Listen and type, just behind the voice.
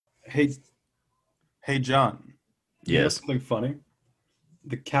Hey, hey, John. You know Yes. something funny?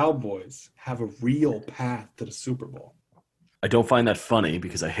 The Cowboys have a real path to the Super Bowl. I don't find that funny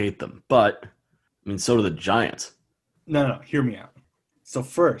because I hate them. But, I mean, so do the Giants, No, no, no, hear me out. So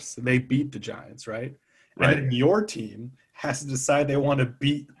first, they beat the Giants, right? And right? then your team has to decide they want to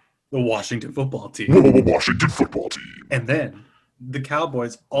beat the Washington football team. Washington football team. And then the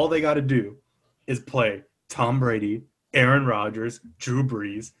Cowboys, all they got to do is play Tom Brady, Aaron Rodgers, Drew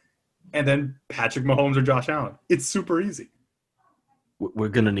Brees, and then Patrick Mahomes or Josh Allen. It's super easy. We're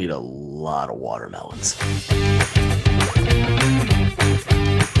going to need a lot of watermelons.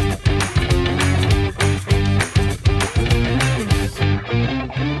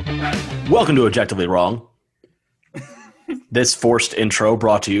 Welcome to Objectively Wrong. This forced intro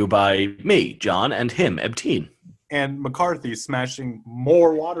brought to you by me, John, and him, Ebteen. And McCarthy smashing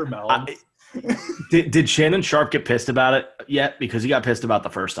more watermelon. Did Shannon Sharp get pissed about it yet? Because he got pissed about the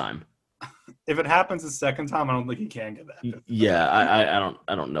first time. If it happens the second time, I don't think he can get that. Yeah,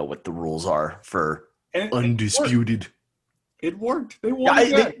 I don't know what the rules are for And undisputed. It worked. They won.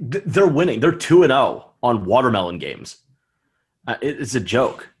 Yeah, they're winning. They're 2-0 on watermelon games. It's a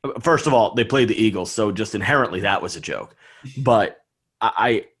joke. First of all, they played the Eagles, so just inherently that was a joke. But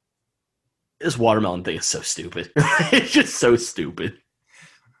this watermelon thing is so stupid. It's just so stupid.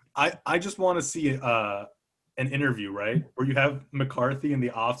 I just want to see an interview, right, where you have McCarthy in the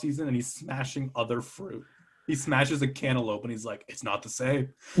offseason and he's smashing other fruit. He smashes a cantaloupe and he's like, it's not the same.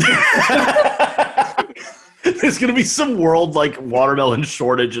 There's going to be some world like watermelon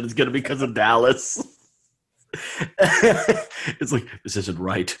shortage, and it's going to be because of Dallas. It's like, this isn't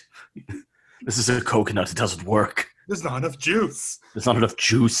right. This is a coconut. It doesn't work. There's not enough juice. There's not enough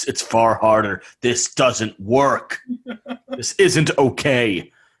juice. It's far harder. This doesn't work. This isn't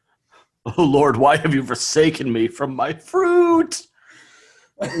okay. Oh, Lord, why have you forsaken me from my fruit?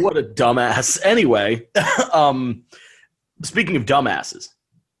 What a dumbass. Anyway, speaking of dumbasses.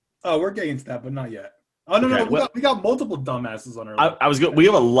 Oh, we're getting to that, but not yet. Oh, no, Okay, no. We got multiple dumbasses on our list. We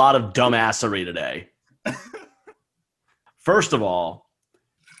have a lot of dumbassery today. First of all,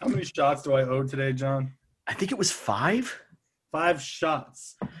 how many shots do I owe today, John? I think it was 5. 5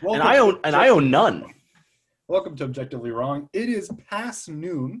 shots. And I own none. Welcome to Objectively Wrong. It is past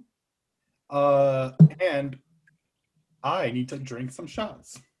noon, and I need to drink some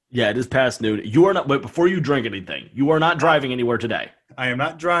shots. Yeah, it is past noon. You are not. But before you drink anything, you are not driving anywhere today. I am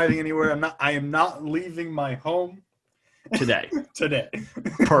not driving anywhere. I am not leaving my home Today. today.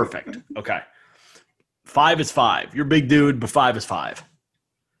 Perfect. Okay. 5 is 5. You're a big dude, but 5 is 5.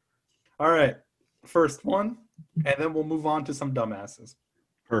 All right. First one, and then we'll move on to some dumbasses.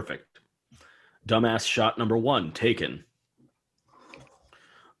 Perfect. Dumbass shot number 1 taken.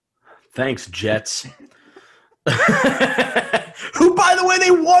 Thanks, Jets. Who, by the way,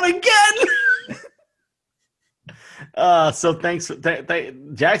 they won again. So thanks.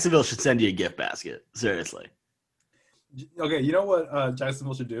 Jacksonville should send you a gift basket. Seriously. Okay, you know what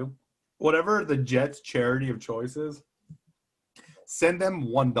Jacksonville should do? Whatever the Jets' charity of choice is, send them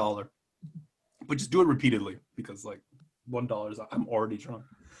 $1. But just do it repeatedly because, like, $1 is – I'm already drunk.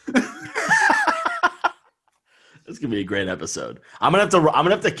 This is gonna be a great episode. I'm gonna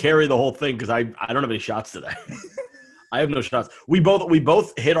have to carry the whole thing because I don't have any shots today. I have no shots. We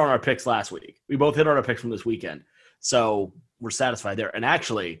both hit on our picks last week. We both hit on our picks from this weekend, so we're satisfied there. And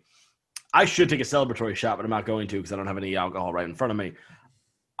actually, I should take a celebratory shot, but I'm not going to because I don't have any alcohol right in front of me.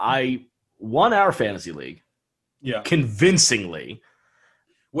 I won our fantasy league, convincingly,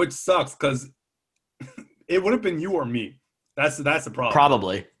 which sucks because it would have been you or me. That's the problem.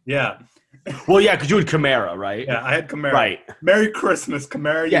 Probably, yeah. Well, yeah, because you had Kamara, right? Yeah, I had Kamara. Right. Merry Christmas,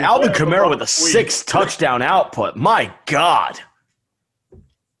 Kamara. Yeah, Alvin Kamara with a 6 touchdown output. My God.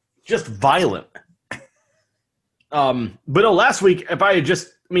 Just violent. But no, last week, if I had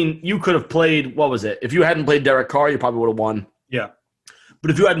you could have played, what was it? If you hadn't played Derek Carr, you probably would have won. Yeah.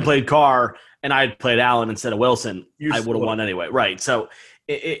 But if you hadn't played Carr and I had played Allen instead of Wilson, I would have won anyway. Right. So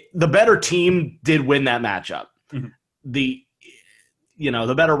the better team did win that matchup. Mm-hmm. The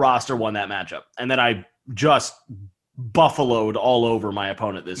better roster won that matchup. And then I just buffaloed all over my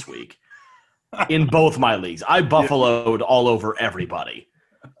opponent this week in both my leagues. I buffaloed all over everybody.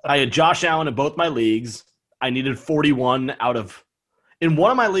 I had Josh Allen in both my leagues. I needed 41 out of – in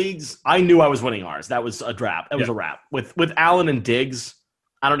one of my leagues, I knew I was winning ours. That was a wrap. That was a wrap. With Allen and Diggs,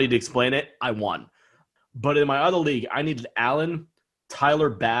 I don't need to explain it. I won. But in my other league, I needed Allen, Tyler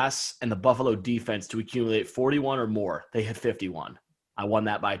Bass, and the Buffalo defense to accumulate 41 or more. They had 51. I won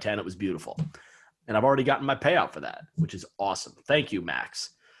that by 10. It was beautiful. And I've already gotten my payout for that, which is awesome. Thank you, Max.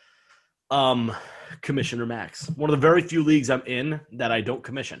 Commissioner Max. One of the very few leagues I'm in that I don't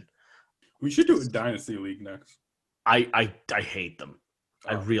commission. We should do a dynasty league next. I hate them.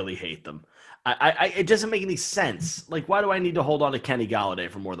 I really hate them. It doesn't make any sense. Like, why do I need to hold on to Kenny Galladay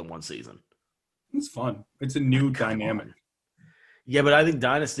for more than one season? It's fun. It's a new dynamic. Yeah, but I think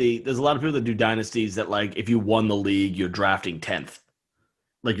dynasty. There's a lot of people that do dynasties that, like, if you won the league, you're drafting 10th.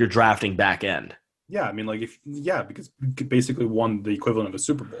 Like, you're drafting back end. Yeah, I mean, like, because you basically won the equivalent of a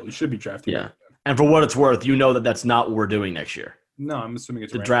Super Bowl. You should be drafting. Yeah, and for what it's worth, you know that's not what we're doing next year. No, I'm assuming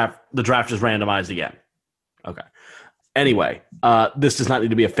it's the draft. The draft is randomized again. Okay. Anyway, this does not need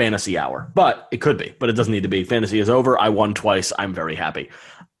to be a fantasy hour, but it could be. But it doesn't need to be. Fantasy is over. I won twice. I'm very happy.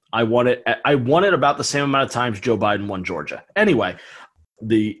 I won it about the same amount of times Joe Biden won Georgia. Anyway,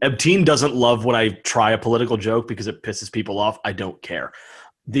 the Ebteen doesn't love when I try a political joke because it pisses people off. I don't care.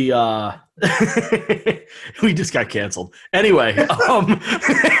 We just got canceled. Anyway,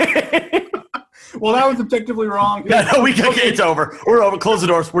 well, that was objectively wrong. Yeah, no, it's over. We're over. Close the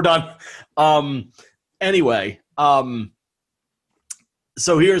doors. We're done. Anyway,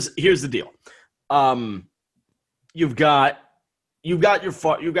 so here's the deal. You've got your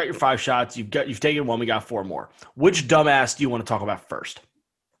 5 shots. You've taken one. We got 4 more. Which dumbass do you want to talk about first?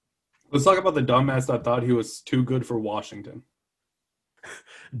 Let's talk about the dumbass that thought he was too good for Washington.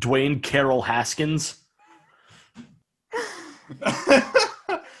 Dwayne Carroll Haskins.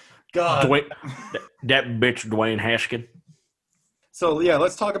 God. That bitch Dwayne Haskins. So, yeah,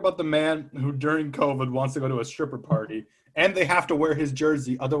 let's talk about the man who during COVID wants to go to a stripper party, and they have to wear his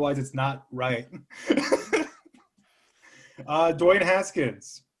jersey. Otherwise, it's not right. Dwayne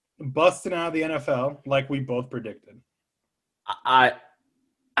Haskins, busting out of the NFL like we both predicted.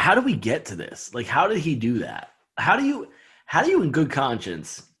 How do we get to this? Like, how did he do that? How do you in good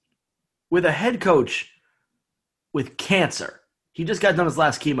conscience, with a head coach with cancer, he just got done his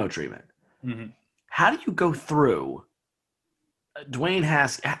last chemo treatment. Mm-hmm. How do you go through Dwayne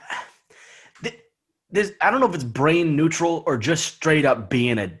Haskins? I don't know if it's brain neutral or just straight up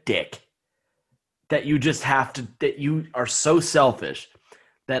being a dick. That you just have to, that you are so selfish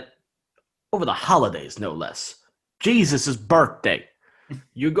that over the holidays, no less, Jesus' birthday,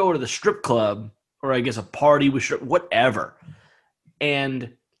 you go to the strip club or I guess a party with strip, whatever,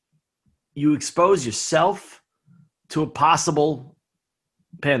 and you expose yourself to a possible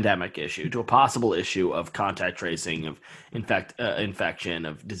pandemic issue, to a possible issue of contact tracing, of infection,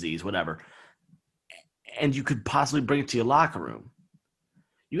 of disease, whatever, and you could possibly bring it to your locker room.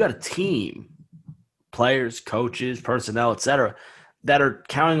 You got a team, players, coaches, personnel, etc., that are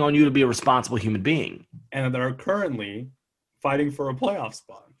counting on you to be a responsible human being. And that are currently fighting for a playoff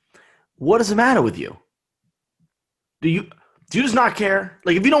spot. What does the matter with you? Do you just not care?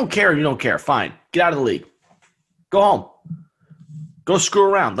 Like, if you don't care, you don't care. Fine. Get out of the league. Go home. Go screw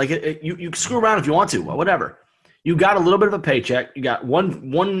around. Like, you screw around if you want to. Whatever. You got a little bit of a paycheck. You got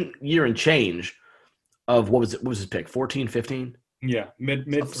one year and change of, what was his pick? 14, 15? Yeah, mid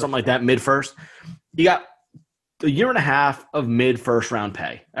something like that, mid first. You got a year and a half of mid first round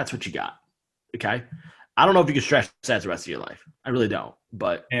pay. That's what you got. Okay, I don't know if you can stretch that the rest of your life. I really don't,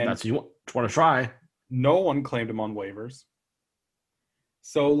 but that's what you want to try. No one claimed him on waivers,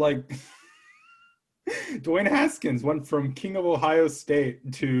 so like Dwayne Haskins went from king of Ohio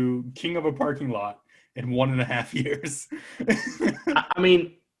State to king of a parking lot in 1.5 years. I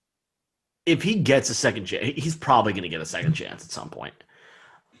mean, if he gets a second chance, he's probably going to get a second chance at some point.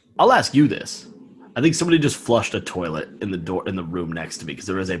 I'll ask you this. I think somebody just flushed a toilet in the room next to me because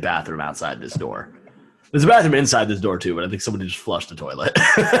there is a bathroom outside this door. There's a bathroom inside this door too, but I think somebody just flushed a toilet.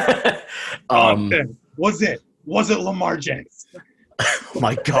 Was it Lamar Jackson? Oh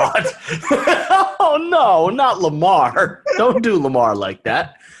my God. Oh no, not Lamar. Don't do Lamar like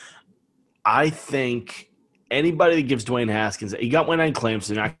that. I think anybody that gives Dwayne Haskins, he got 1-9 claims,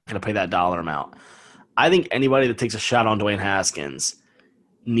 so you're not going to pay that dollar amount. I think anybody that takes a shot on Dwayne Haskins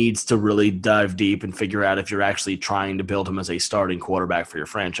needs to really dive deep and figure out if you're actually trying to build him as a starting quarterback for your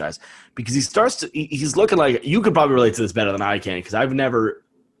franchise. Because he's looking like, you could probably relate to this better than I can, because I've never,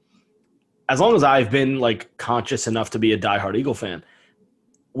 as long as I've been like conscious enough to be a diehard Eagle fan,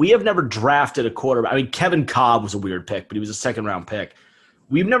 we have never drafted a quarterback. I mean, Kevin Cobb was a weird pick, but he was a second-round pick.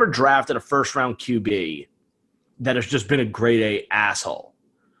 We've never drafted a first-round QB that has just been a grade A asshole.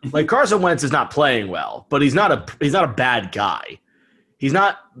 Like, Carson Wentz is not playing well, but he's not a bad guy. He's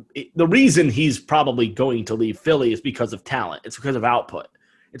not – the reason he's probably going to leave Philly is because of talent. It's because of output.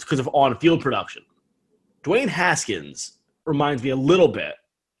 It's because of on-field production. Dwayne Haskins reminds me a little bit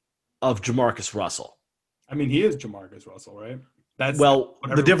of Jamarcus Russell. I mean, he is Jamarcus Russell, right?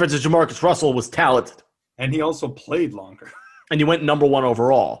 The difference is Jamarcus Russell was talented. And he also played longer. And he went number 1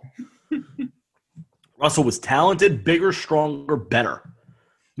 overall. Russell was talented, bigger, stronger, better.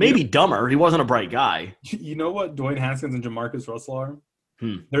 Maybe dumber. He wasn't a bright guy. You know what Dwayne Haskins and Jamarcus Russell are?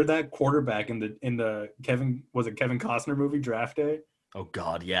 Hmm. They're that quarterback in the Kevin Costner movie Draft Day, Oh,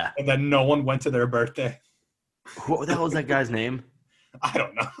 God, yeah. and then no one went to their birthday. What the hell was that guy's name? I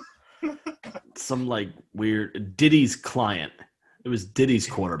don't know. Some, like, weird – Diddy's client. It was Diddy's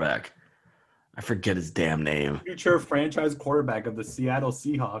quarterback. I forget his damn name. Future franchise quarterback of the Seattle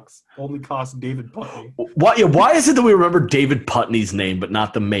Seahawks only cost David Putney. Why is it that we remember David Putney's name but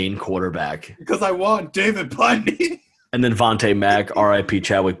not the main quarterback? Because I want David Putney. And then Vontae Mack, R.I.P.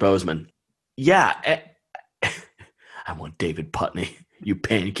 Chadwick Boseman. Yeah, I want David Putney. You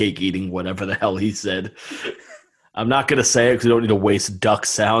pancake-eating whatever the hell he said. I'm not going to say it because we don't need to waste duck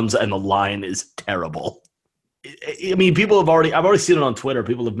sounds, and the line is terrible. I mean, I've already seen it on Twitter.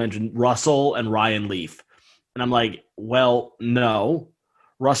 People have mentioned Russell and Ryan Leaf. And I'm like, well, no.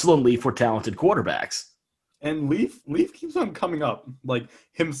 Russell and Leaf were talented quarterbacks. And Leaf keeps on coming up, like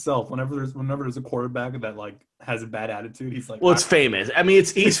himself. Whenever there's a quarterback that like has a bad attitude, he's like, well, it's famous. I mean,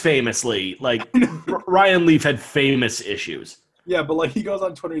 he's famously like Ryan Leaf had famous issues. Yeah, but like he goes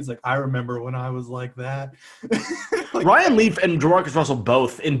on Twitter, he's like, I remember when I was like that. Like, Ryan Leaf and Jamarcus Russell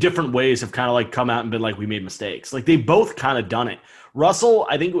both, in different ways, have kind of like come out and been like, we made mistakes. Like they both kind of done it. Russell,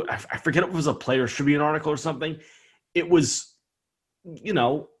 I think I forget if it was a Players Tribune article or something. It was,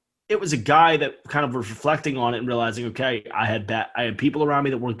 it was a guy that kind of was reflecting on it and realizing, okay, I had people around me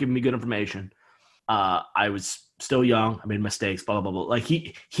that weren't giving me good information. I was still young. I made mistakes, blah, blah, blah, blah. Like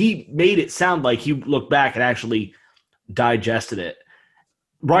he made it sound like he looked back and actually digested it.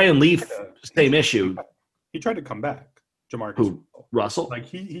 Ryan Leaf, same issue. He tried to come back. Jamarcus Who? Russell? Like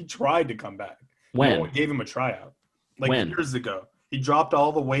he tried to come back. When? No one gave him a tryout. Like When? years ago. He dropped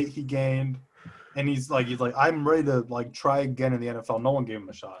all the weight he gained. And he's like, I'm ready to like try again in the NFL. No one gave him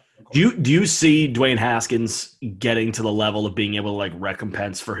a shot. Do you see Dwayne Haskins getting to the level of being able to like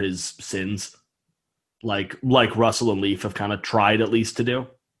recompense for his sins, like Russell and Leaf have kind of tried at least to do?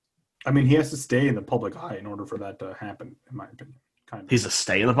 I mean, he has to stay in the public eye in order for that to happen, in my opinion. Kind of. He's a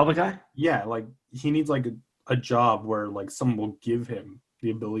stay in the public eye? Yeah, like he needs like a job where like someone will give him the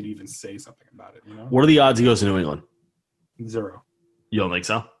ability to even say something about it. You know? What are the odds he goes to New England? 0. You don't think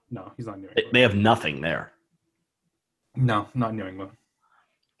so? No, he's not New England. They have nothing there. No, not New England.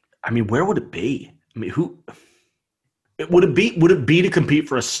 I mean, where would it be? I mean, would it be to compete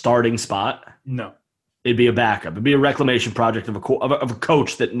for a starting spot? No. It'd be a backup. It'd be a reclamation project of a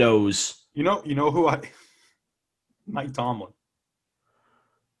coach that knows. You know who Mike Tomlin.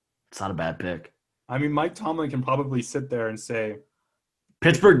 It's not a bad pick. I mean, Mike Tomlin can probably sit there and say,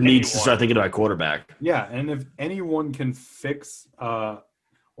 Pittsburgh needs to start thinking about quarterback. Yeah, and if anyone can fix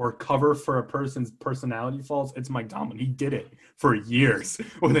or cover for a person's personality faults, it's Mike Tomlin. He did it for years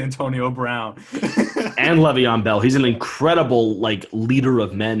with Antonio Brown. And Le'Veon Bell. He's an incredible like leader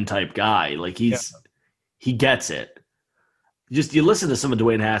of men type guy. Like he gets it. You listen to some of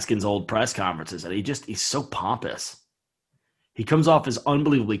Dwayne Haskins' old press conferences and he's so pompous. He comes off as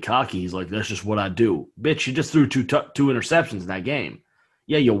unbelievably cocky. He's like, that's just what I do. Bitch, you just threw two interceptions in that game.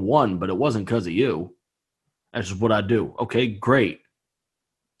 Yeah, you won, but it wasn't because of you. That's just what I do. Okay, great.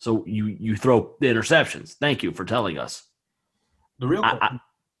 So you throw the interceptions. Thank you for telling us. The real question,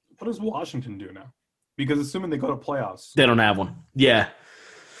 what does Washington do now? Because assuming they go to playoffs. They don't have one. Yeah.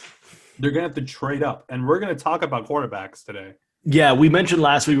 They're going to have to trade up. And we're going to talk about quarterbacks today. Yeah, we mentioned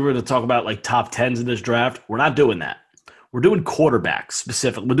last week we were going to talk about like top 10s in this draft. We're not doing that. We're doing quarterbacks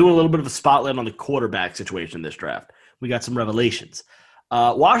specifically. We're doing a little bit of a spotlight on the quarterback situation in this draft. We got some revelations.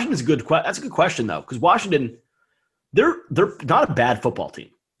 Washington's a good question. That's a good question, though, because Washington, they're not a bad football team.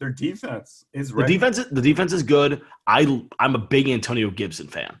 Their defense is ready. The defense is good. I'm a big Antonio Gibson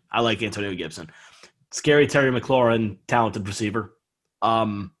fan. I like Antonio Gibson. Scary Terry McLaurin, talented receiver.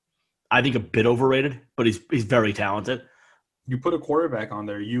 I think a bit overrated, but he's very talented. You put a quarterback on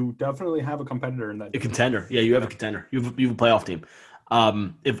there, you definitely have a competitor in that. A contender. Yeah, you have a contender. You have a playoff team.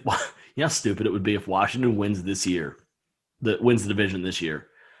 If you know how stupid it would be if Washington wins this year, wins the division this year,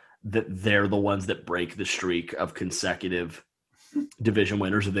 that they're the ones that break the streak of consecutive division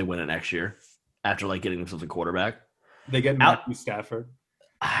winners if they win it next year after like getting themselves a quarterback. They get Matthew Stafford.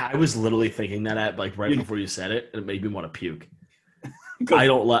 I was literally thinking that before you said it, and it made me want to puke. I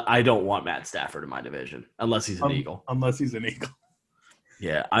don't want Matt Stafford in my division unless he's an Eagle. Unless he's an Eagle.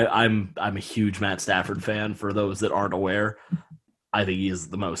 Yeah, I'm a huge Matt Stafford fan. For those that aren't aware, I think he is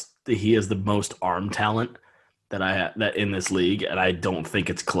the most arm talent that in this league, and I don't think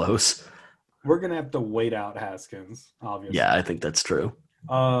it's close. We're gonna have to wait out Haskins, obviously. Yeah, I think that's true.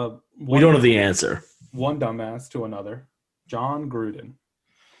 We don't have the answer. One dumbass to another. John Gruden.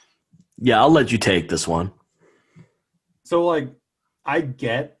 Yeah, I'll let you take this one. So, like, I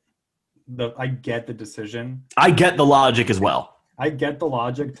get the decision. I get the logic as well. I get the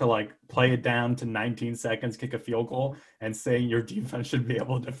logic to like play it down to 19 seconds, kick a field goal, and saying your defense should be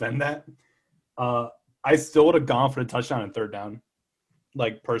able to defend that. I still would have gone for the touchdown and third down.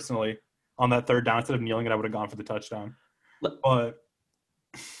 Like personally, on that third down, instead of kneeling it, I would have gone for the touchdown. But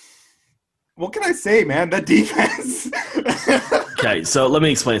what can I say, man? That defense. Okay, so let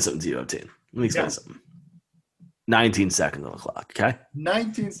me explain something to you, Obtain. Let me explain something. 19 seconds on the clock, okay?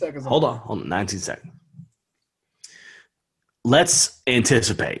 19 seconds. Hold on. 19 seconds. Let's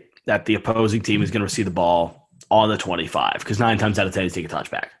anticipate that the opposing team is going to receive the ball on the 25 because 9 times out of 10 you take a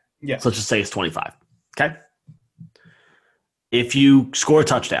touchback. Yeah. So let's just say it's 25, okay? If you score a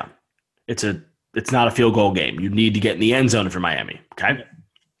touchdown, it's not a field goal game. You need to get in the end zone if you're Miami, okay? Yeah.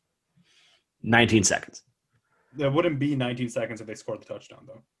 19 seconds. It wouldn't be 19 seconds if they scored the touchdown,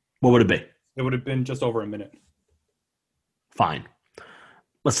 though. What would it be? It would have been just over a minute. Fine.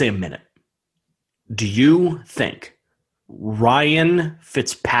 Let's say a minute. Do you think Ryan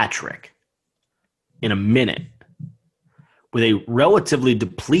Fitzpatrick in a minute with a relatively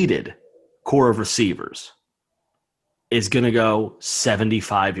depleted core of receivers is going to go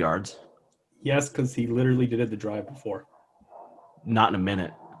 75 yards? Yes, because he literally did it the drive before. Not in a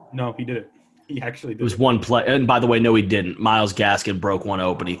minute. No, he did it. He actually did It was one play. And by the way, no, he didn't. Myles Gaskin broke one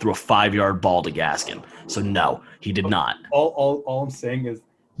open. He threw a 5-yard ball to Gaskin. So, no, he did not. All I'm saying is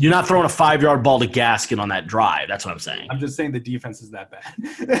you're not throwing a 5-yard ball to Gaskin on that drive. That's what I'm saying. I'm just saying the defense is that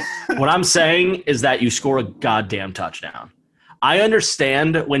bad. What I'm saying is that you score a goddamn touchdown. I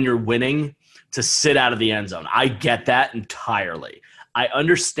understand when you're winning to sit out of the end zone. I get that entirely. I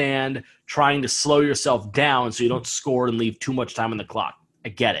understand trying to slow yourself down so you don't score and leave too much time on the clock. I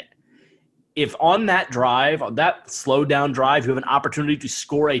get it. If on that drive, on that slow down drive, you have an opportunity to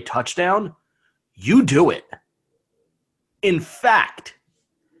score a touchdown, you do it. In fact,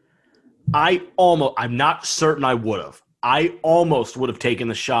 I'm not certain I would have. I almost would have taken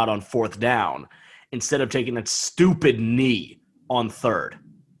the shot on fourth down instead of taking that stupid knee on third.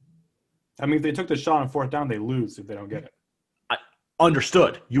 I mean, if they took the shot on fourth down, they lose if they don't get it.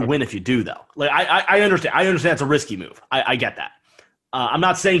 Understood. You win if you do, though. Like I understand. I understand it's a risky move. I get that. I'm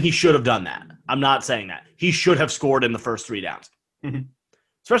not saying he should have done that. I'm not saying that. He should have scored in the first 3 downs. Mm-hmm.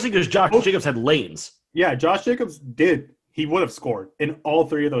 Especially because Josh Jacobs had lanes. Yeah, Josh Jacobs did. He would have scored in all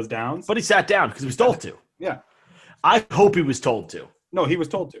 3 of those downs. But he sat down because he was told to. Yeah. I hope he was told to. No, he was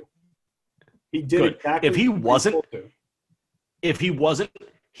told to. He did Good. exactly If he wasn't, to.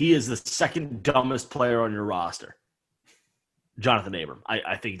 he is the second dumbest player on your roster. Jonathan Abram.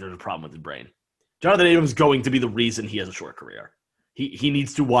 I think there's a problem with his brain. Jonathan Abram's going to be the reason he has a short career. He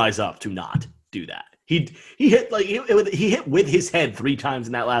needs to wise up to not do that. He hit he hit with his head 3 times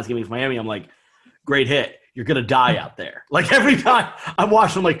in that last game against Miami. I'm like, great hit. You're gonna die out there. Like every time I'm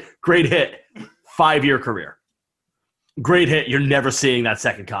watching, I'm like, great hit, 5-year career. Great hit. You're never seeing that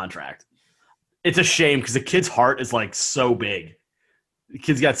second contract. It's a shame because the kid's heart is like so big. The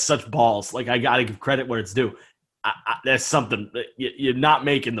kid's got such balls. Like I gotta give credit where it's due. That's something you're not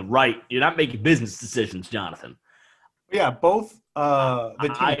making you're not making business decisions, Jonathan. Yeah, both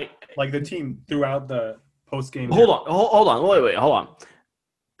the team throughout the post game. Hold on, wait, hold on.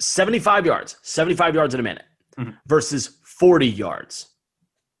 75 yards in a minute versus 40 yards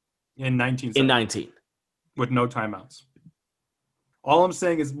in 19. In 19 with no timeouts. All I'm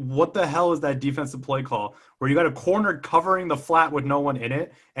saying is, what the hell is that defensive play call where you got a corner covering the flat with no one in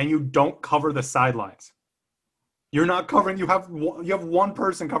it, and you don't cover the sidelines? You're not covering. You have one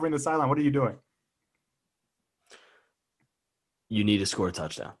person covering the sideline. What are you doing? You need to score a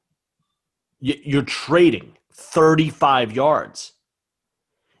touchdown. You're trading 35 yards.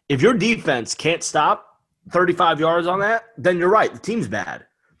 If your defense can't stop 35 yards on that, then you're right. The team's bad.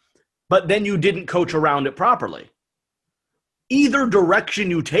 But then you didn't coach around it properly. Either direction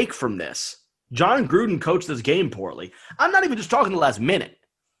you take from this, John Gruden coached this game poorly. I'm not even just talking the last minute.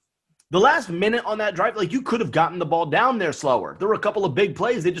 The last minute on that drive, like you could have gotten the ball down there slower. There were a couple of big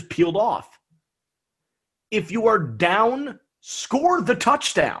plays. They just peeled off. If you are down, score the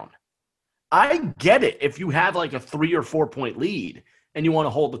touchdown. I get it if you have like a 3 or 4 point lead and you want to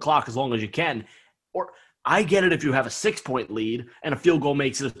hold the clock as long as you can. Or I get it if you have a 6-point lead and a field goal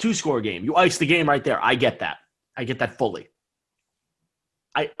makes it a 2-score game. You ice the game right there. I get that. I get that fully.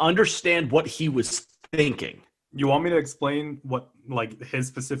 I understand what he was thinking. You want me to explain his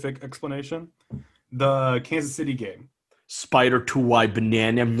specific explanation? The Kansas City game. Spider 2Y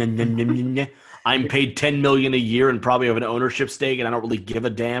banana. I'm paid $10 million a year and probably have an ownership stake, and I don't really give a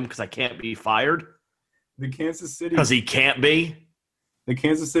damn because I can't be fired. The Kansas City, because he can't be. The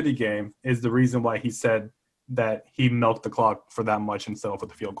Kansas City game is the reason why he said that he milked the clock for that much and settled for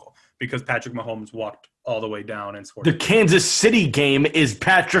the field goal because Patrick Mahomes walked all the way down and scored. The Kansas City game is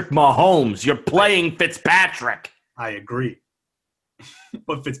Patrick Mahomes. You're playing Fitzpatrick. I agree.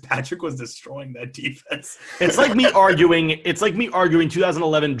 But Fitzpatrick was destroying that defense. It's like me arguing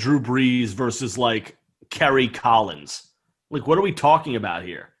 2011 Drew Brees versus like Kerry Collins. Like, what are we talking about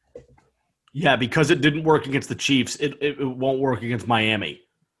here? Yeah, because it didn't work against the Chiefs, it won't work against Miami.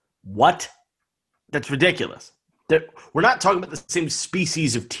 What? That's ridiculous. We're not talking about the same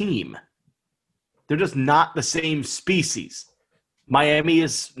species of team. They're just not the same species. Miami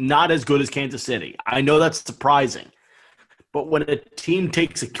is not as good as Kansas City. I know that's surprising. But when a team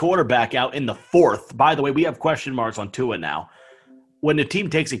takes a quarterback out in the fourth, by the way, we have question marks on Tua now. When a team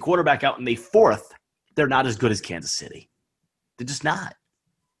takes a quarterback out in the fourth, they're not as good as Kansas City. They're just not.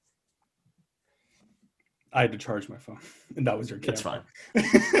 I had to charge my phone, and that was your camera.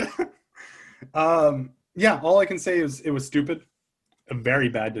 That's fine. Yeah, all I can say is it was stupid. A very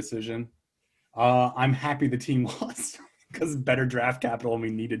bad decision. I'm happy the team lost because better draft capital and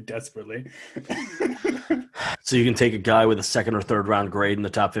we needed desperately. So you can take a guy with a second or third round grade in the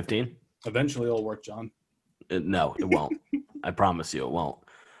top 15? Eventually it'll work, John. No, it won't. I promise you it won't.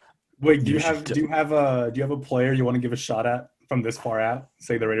 Wait, do you have a player you want to give a shot at from this far out?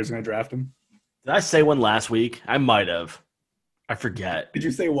 Say the Raiders are going to draft him? Did I say one last week? I might have. I forget. Did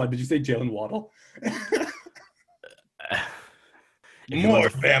you say what? Did you say Jalen Waddle? More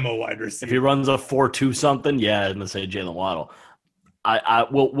Bama wide receiver. If he runs a 4.2 something, yeah, I'm gonna say Jalen Waddle. I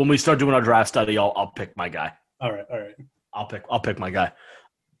will when we start doing our draft study, I'll pick my guy. All right. I'll pick my guy.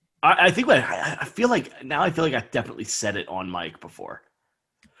 I feel like I definitely said it on mic before.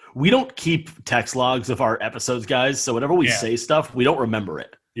 We don't keep text logs of our episodes, guys. So whenever we say stuff, we don't remember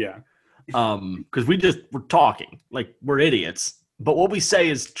it. Yeah. Because we're talking like we're idiots. But what we say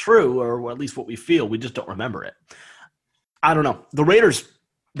is true, or at least what we feel. We just don't remember it. I don't know. The Raiders,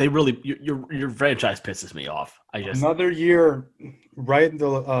 they really your franchise pisses me off. Another year, right?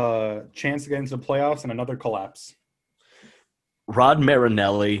 The chance to get into the playoffs and another collapse. Rod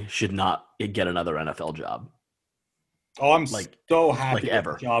Marinelli should not get another NFL job. Oh, I'm so happy with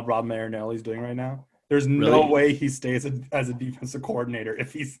ever. The job Rod Marinelli's doing right now. There's no way he stays as a defensive coordinator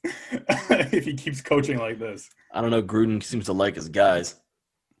if he keeps coaching like this. I don't know. Gruden seems to like his guys.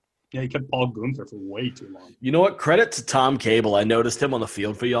 Yeah, he kept Paul Gunther for way too long. You know what? Credit to Tom Cable. I noticed him on the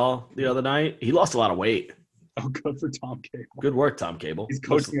field for y'all the other night. He lost a lot of weight. Oh, good for Tom Cable. Good work, Tom Cable. He's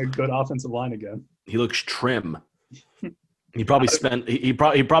coaching a good offensive line again. He looks trim. He probably he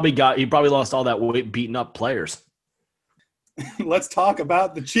probably lost all that weight beating up players. Let's talk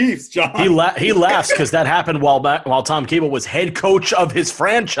about the Chiefs, John. He laughs because that happened while Tom Cable was head coach of his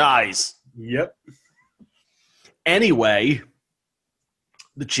franchise. Yep. Anyway,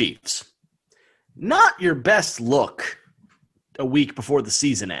 the Chiefs. Not your best look a week before the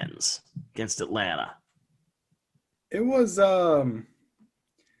season ends against Atlanta. It was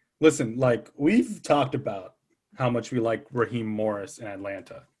listen, like we've talked about how much we like Raheem Morris in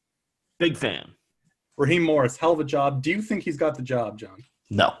Atlanta. Big fan. Raheem Morris, hell of a job. Do you think he's got the job, John?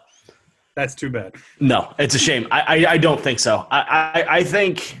 No. That's too bad. No, it's a shame. I don't think so. I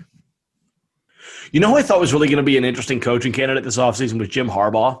think – you know who I thought was really going to be an interesting coaching candidate this offseason was Jim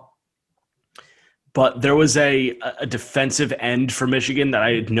Harbaugh. But there was a defensive end for Michigan that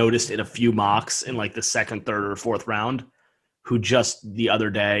I had noticed in a few mocks in like the second, third, or fourth round who just the other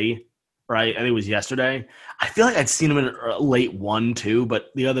day – right? I think it was yesterday. I feel like I'd seen him in a late one too, but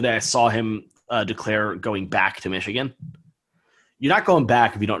the other day I saw him declare going back to Michigan. You're not going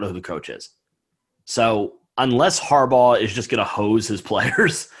back if you don't know who the coach is. So unless Harbaugh is just going to hose his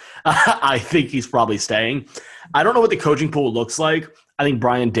players, I think he's probably staying. I don't know what the coaching pool looks like. I think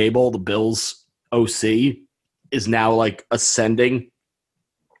Brian Daboll, the Bills OC, is now like ascending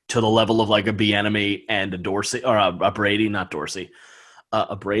to the level of like a Bieniemy and a Dorsey or a Brady, not Dorsey,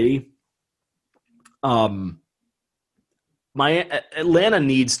 a Brady. Atlanta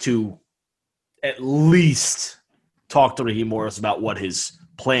needs to at least talk to Raheem Morris about what his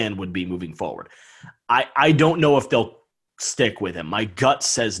plan would be moving forward. I don't know if they'll stick with him. My gut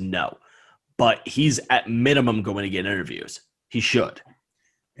says no, but he's at minimum going to get interviews. He should.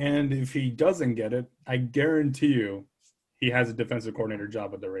 And if he doesn't get it, I guarantee you he has a defensive coordinator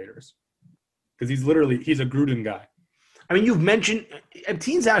job with the Raiders. Because he's a Gruden guy. I mean, you've mentioned –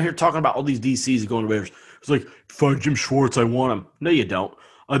 teams out here talking about all these DCs going to Raiders. It's like, find Jim Schwartz, I want him. No, you don't.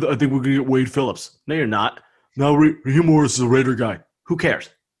 I think we're going to get Wade Phillips. No, you're not. No, Raheem Morris is a Raider guy. Who cares?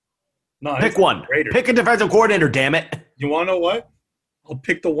 No, pick one. Pick a defensive coordinator, damn it. You want to know what? I'll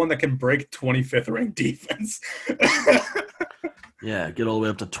pick the one that can break 25th ranked defense. Yeah, get all the way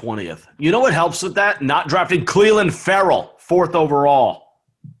up to 20th. You know what helps with that? Not drafting Cleveland Farrell, 4th overall.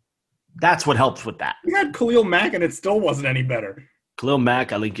 That's what helps with that. We had Khalil Mack, and it still wasn't any better. Khalil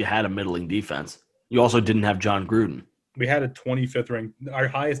Mack, I think you had a middling defense. You also didn't have John Gruden. We had a 25th rank. Our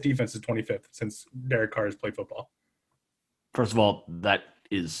highest defense is 25th since Derek Carr has played football. First of all, that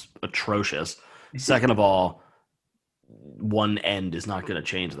is atrocious. Second of all, one end is not going to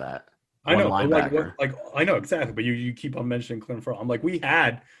change that. I know, linebacker. I know exactly, but you keep on mentioning Clinton Farrell. I'm like, we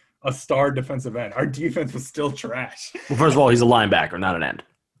had a star defensive end. Our defense was still trash. Well, first of all, he's a linebacker, not an end.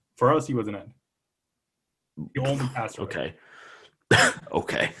 For us, he was an end. The only passer. Okay.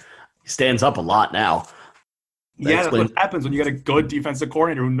 Okay. He stands up a lot now. That's what happens when you get a good defensive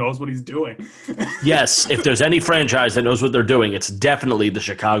coordinator who knows what he's doing. Yes, if there's any franchise that knows what they're doing, it's definitely the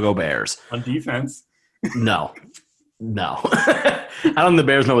Chicago Bears. On defense. No. I don't think the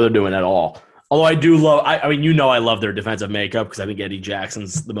Bears know what they're doing at all. Although I do love – I mean, I love their defensive makeup because I think Eddie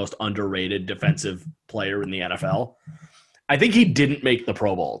Jackson's the most underrated defensive player in the NFL. I think he didn't make the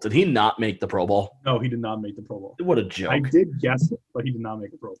Pro Bowl. Did he not make the Pro Bowl? No, he did not make the Pro Bowl. What a joke. I did guess it, but he did not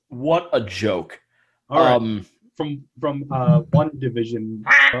make the Pro Bowl. What a joke. All right. From one division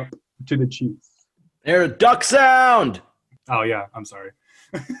up to the Chiefs. There, duck sound. Oh, yeah. I'm sorry.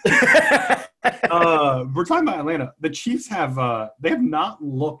 We're talking about Atlanta. The Chiefs have they have not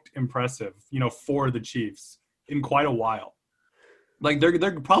looked impressive, for the Chiefs in quite a while. Like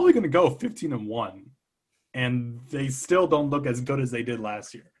they're probably going to go 15-1, and they still don't look as good as they did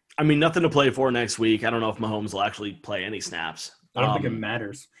last year. I mean, nothing to play for next week. I don't know if Mahomes will actually play any snaps. I don't think it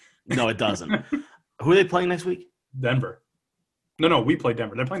matters. No, it doesn't. Who are they playing next week? Denver. No, we play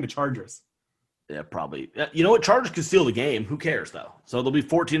Denver. They're playing the Chargers. Yeah, probably. You know what? Chargers could steal the game. Who cares, though? So they'll be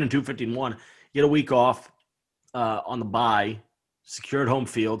 14-2, 15-1. Get a week off on the bye. Secure at home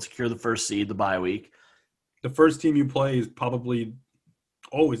field. Secure the first seed, the bye week. The first team you play is probably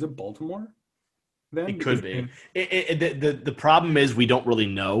 – is it Baltimore? Then? It could be. The problem is we don't really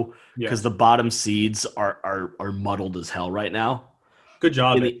know because the bottom seeds are muddled as hell right now. Good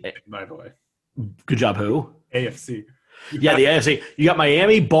job, by the way. Good job, who? AFC. The AFC. You got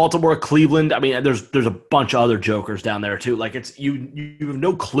Miami, Baltimore, Cleveland. I mean, there's a bunch of other jokers down there too. Like you have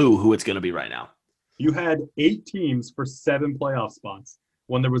no clue who it's going to be right now. You had 8 teams for 7 playoff spots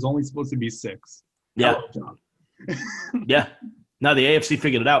when there was only supposed to be 6. Yeah. Yeah. Now the AFC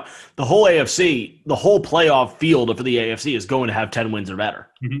figured it out. The whole AFC, the whole playoff field for the AFC is going to have 10 wins or better,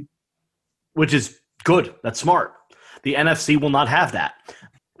 which is good. That's smart. The NFC will not have that.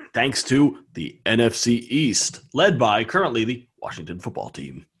 Thanks to the NFC East, led by currently the Washington football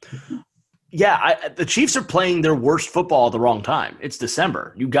team. Yeah, the Chiefs are playing their worst football at the wrong time. It's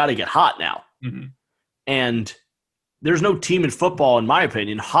December. You got to get hot now. And there's no team in football, in my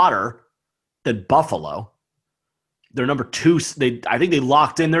opinion, hotter than Buffalo. They're number 2. I think they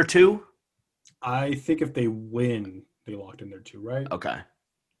locked in their 2. I think if they win, they locked in their 2, right? Okay,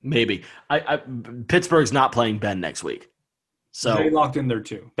 maybe. Pittsburgh's not playing Ben next week. So they locked in there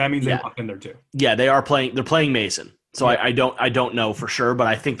too. That means they locked in there too. Yeah, they are playing. They're playing Mason. So I don't know for sure, but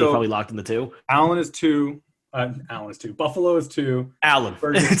I think they probably locked in the 2. Allen is 2. Allen is 2. Buffalo is 2. Allen.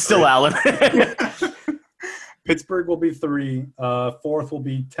 It's still Allen. Pittsburgh will be 3. 4th will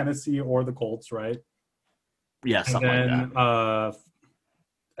be Tennessee or the Colts, right? Yeah, something like that.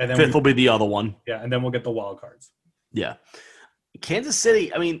 And then 5th will be the other one. Yeah, and then we'll get the wild cards. Yeah. Kansas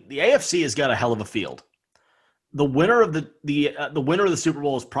City. I mean, the AFC has got a hell of a field. The winner of the winner of the Super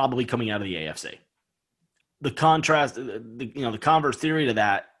Bowl is probably coming out of the AFC. The contrasting theory to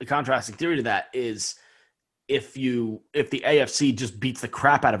that is if the AFC just beats the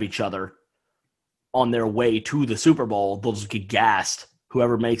crap out of each other on their way to the Super Bowl, they'll just get gassed.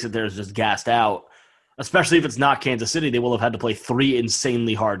 Whoever makes it there is just gassed out. Especially if it's not Kansas City, they will have had to play 3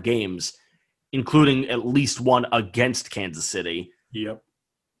 insanely hard games, including at least one against Kansas City. Yep.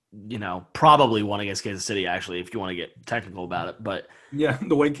 Probably one against Kansas City, actually, if you want to get technical about it. But yeah,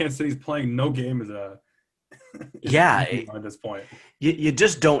 the way Kansas City's playing, no game is at this point. You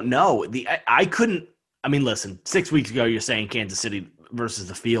just don't know. Listen, 6 weeks ago, you're saying Kansas City versus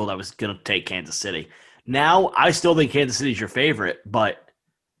the field. I was going to take Kansas City. Now, I still think Kansas City is your favorite, but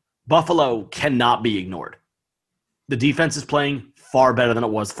Buffalo cannot be ignored. The defense is playing far better than it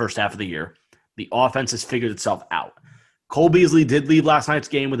was the first half of the year. The offense has figured itself out. Cole Beasley did leave last night's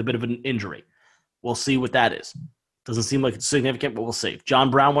game with a bit of an injury. We'll see what that is. Doesn't seem like it's significant, but we'll see.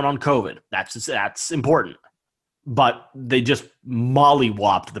 John Brown went on COVID. That's important. But they just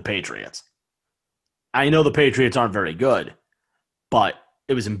mollywopped the Patriots. I know the Patriots aren't very good, but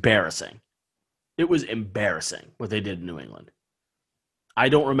it was embarrassing. It was embarrassing what they did in New England. I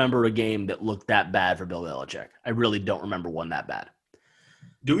don't remember a game that looked that bad for Bill Belichick. I really don't remember one that bad.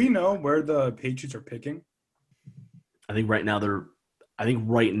 Do we know where the Patriots are picking? I think right now they're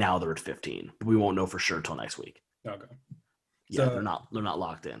at 15, but we won't know for sure until next week. Okay. Yeah, So- they're not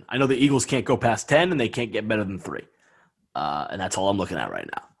locked in. I know the Eagles can't go past 10 and they can't get better than 3. And that's all I'm looking at right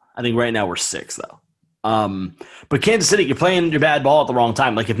now. I think right now we're 6 though. But Kansas City, you're playing your bad ball at the wrong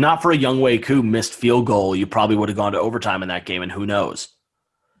time. Like if not for a Younghoe Koo missed field goal, you probably would have gone to overtime in that game, and who knows?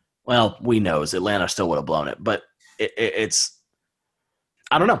 Well, we knows Atlanta still would have blown it, but it's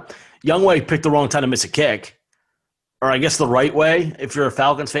I don't know. Younghoe picked the wrong time to miss a kick, or I guess the right way if you're a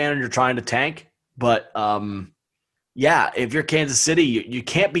Falcons fan and you're trying to tank. But yeah, if you're Kansas City, you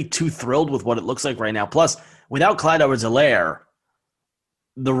can't be too thrilled with what it looks like right now. Plus, without Clyde Edwards-Helaire,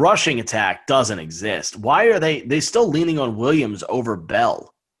 the rushing attack doesn't exist. Why are they still leaning on Williams over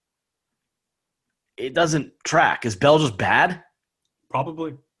Bell? It doesn't track. Is Bell just bad?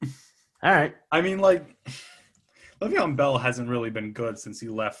 Probably. All right. I mean, like, Le'Veon Bell hasn't really been good since he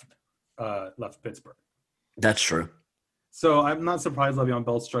left Pittsburgh. That's true. So I'm not surprised Le'Veon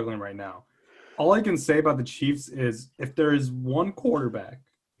Bell's struggling right now. All I can say about the Chiefs is if there is one quarterback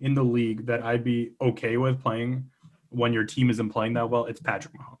in the league that I'd be okay with playing when your team isn't playing that well, it's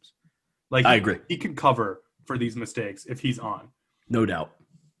Patrick Mahomes. Like, I agree. He can cover for these mistakes if he's on. No doubt.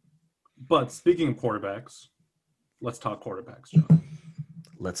 But speaking of quarterbacks, let's talk quarterbacks, John.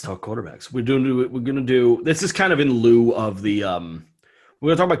 Let's talk quarterbacks. We're gonna do this is kind of in lieu of the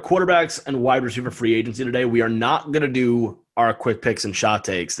we're gonna talk about quarterbacks and wide receiver free agency today. We are not gonna do our quick picks and shot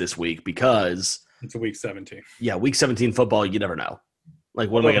takes this week because it's a week 17. Yeah, week 17 football, you never know. Like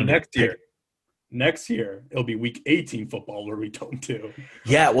what am I gonna next do? year? Next year it'll be week 18 football where we don't do.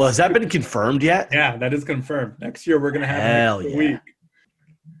 Yeah, well, has that been confirmed yet? Yeah, that is confirmed. Next year we're gonna have Hell a week.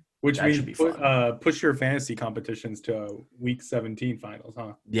 Which that means should be fun. Push your fantasy competitions to week 17 finals,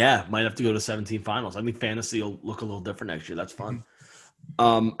 huh? Yeah, might have to go to 17 finals. I think fantasy will look a little different next year. That's fun.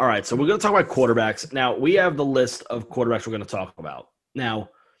 All right, so we're going to talk about quarterbacks. Now, we have the list of quarterbacks we're going to talk about. Now,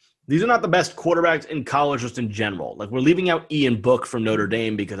 these are not the best quarterbacks in college just in general. Like, we're leaving out Ian Book from Notre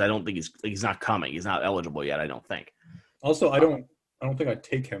Dame because I don't think he's not coming. He's not eligible yet, I don't think. Also, I don't think I'd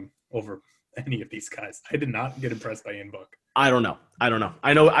take him over any of these guys. I did not get impressed by Ian Book. I don't know. I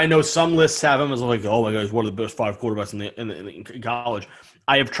know some lists have him as like, oh my God, he's one of the best 5 quarterbacks in college.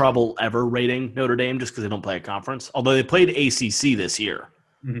 I have trouble ever rating Notre Dame just because they don't play a conference. Although they played ACC this year,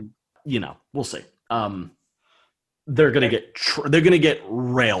 we'll see. They're gonna get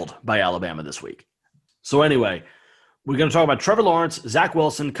railed by Alabama this week. So anyway, we're gonna talk about Trevor Lawrence, Zach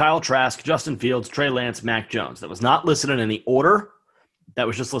Wilson, Kyle Trask, Justin Fields, Trey Lance, Mac Jones. That was not listed in any order. That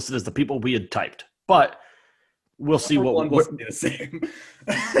was just listed as the people we had typed, but. We'll see what will be the same.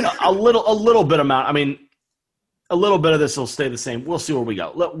 a little bit amount. I mean, a little bit of this will stay the same. We'll see where we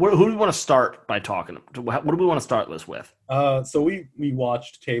go. Who do we want to start by talking? What do we want to start this with? So we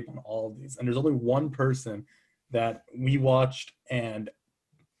watched tape on all of these, and there's only one person that we watched and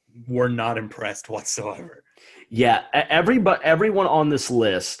were not impressed whatsoever. Yeah, everyone on this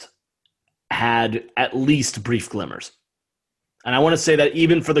list had at least brief glimmers, and I want to say that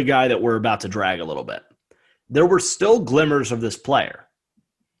even for the guy that we're about to drag a little bit. There were still glimmers of this player.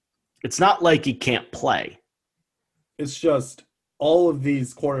 It's not like he can't play. It's just all of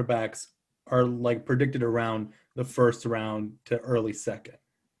these quarterbacks are like predicted around the first round to early second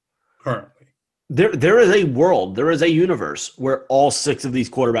currently. There is a world, there is a universe where all 6 of these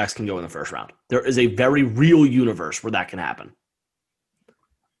quarterbacks can go in the first round. There is a very real universe where that can happen.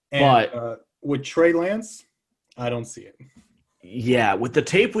 And, but with Trey Lance, I don't see it. Yeah, with the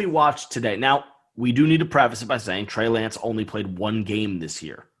tape we watched today. Now, we do need to preface it by saying Trey Lance only played 1 game this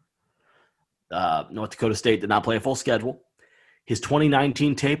year. North Dakota State did not play a full schedule. His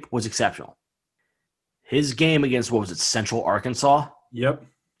 2019 tape was exceptional. His game against, Central Arkansas? Yep.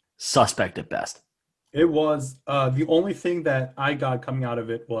 Suspect at best. It was. The only thing that I got coming out of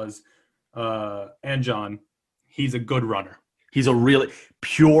it was, and John, he's a good runner. He's a really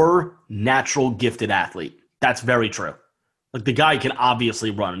pure, natural, gifted athlete. That's very true. Like, the guy can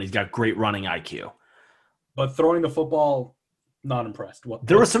obviously run, and he's got great running IQ. But throwing the football, not impressed.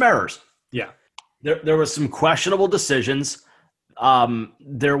 There were some errors. Yeah. There were some questionable decisions.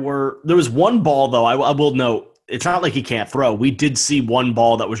 There was one ball, though, I will note, it's not like he can't throw. We did see one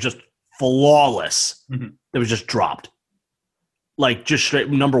ball that was just flawless. Mm-hmm. That was just dropped. Like, just straight,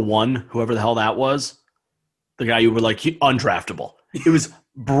 number 1, whoever the hell that was, the guy you were like, undraftable. It was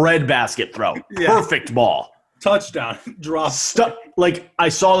breadbasket throw. Yeah. Perfect ball. Touchdown. Drop. Like, I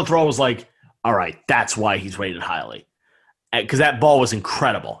saw the throw, I was like, all right, that's why he's rated highly. Because that ball was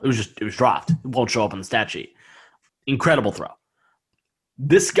incredible. It was dropped. It won't show up on the stat sheet. Incredible throw.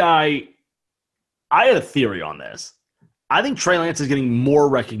 This guy, I had a theory on this. I think Trey Lance is getting more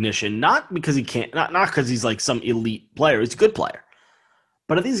recognition, not because he can't, not because he's like some elite player. He's a good player.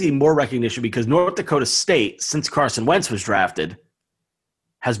 But I think he's getting more recognition because North Dakota State, since Carson Wentz was drafted,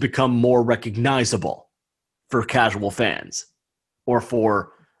 has become more recognizable for casual fans or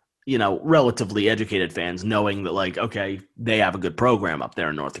for, relatively educated fans, knowing that, like, okay, they have a good program up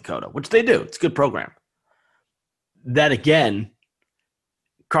there in North Dakota, which they do. It's a good program. That, again,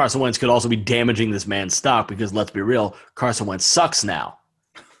 Carson Wentz could also be damaging this man's stock because, let's be real, Carson Wentz sucks now.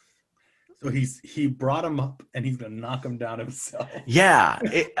 So he brought him up, and he's going to knock him down himself. Yeah,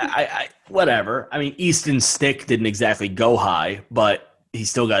 whatever. I mean, Easton Stick didn't exactly go high, but he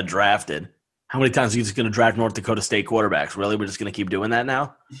still got drafted. How many times are you just going to draft North Dakota State quarterbacks? Really? We're just going to keep doing that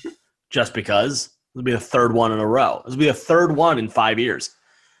now? Just because? This will be the third one in a row. This will be the third one in 5 years.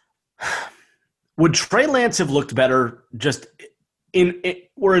 Would Trey Lance have looked better just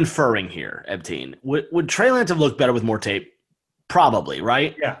we're inferring here, Ebteen. Would Trey Lance have looked better with more tape? Probably,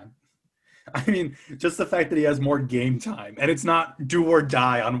 right? Yeah. I mean, just the fact that he has more game time, and it's not do or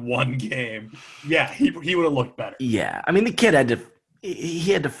die on one game. Yeah, he would have looked better. Yeah. I mean, the kid had to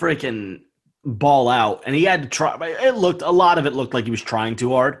freaking ball out, and he had to try. A lot of it looked like he was trying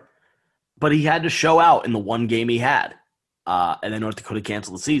too hard, but he had to show out in the one game he had. And then North Dakota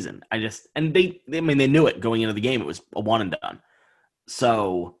canceled the season. They knew it going into the game. It was a one and done.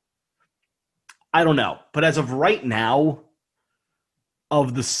 So, I don't know. But as of right now,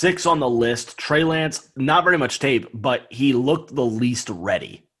 of the 6 on the list, Trey Lance, not very much tape, but he looked the least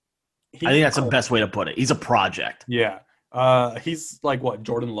ready. I think that's the best way to put it. He's a project. Yeah. He's like, what,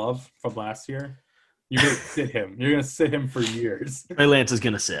 Jordan Love from last year? You're going to sit him. You're going to sit him for years. Trey Lance is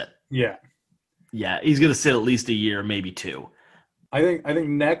going to sit. Yeah. Yeah, he's going to sit at least a year, maybe 2. I think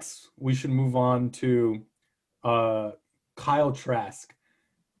next we should move on to Kyle Trask.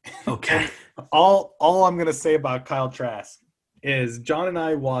 Okay. all I'm going to say about Kyle Trask is John and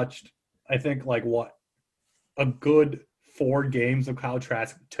I watched, I think, a good 4 games of Kyle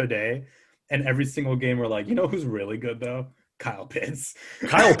Trask today, and every single game we're like, who's really good, though? Kyle Pitts.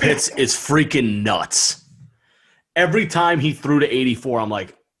 Kyle Pitts is freaking nuts. Every time he threw to 84, I'm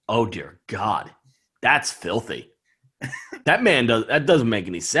like, oh, dear God, that's filthy. That doesn't make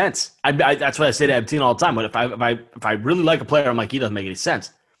any sense. That's what I say to Ebteen all the time, but if I really like a player, I'm like, he doesn't make any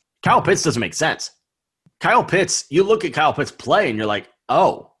sense. Kyle Pitts doesn't make sense. Kyle Pitts, you look at Kyle Pitts play and you're like,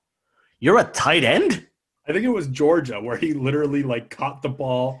 oh, you're a tight end? I think it was Georgia where he literally caught the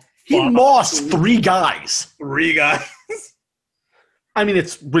ball. He lost 3 guys. 3 guys. I mean,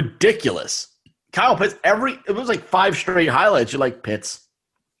 it's ridiculous. Kyle Pitts, it was like 5 straight highlights. You're like, Pitts.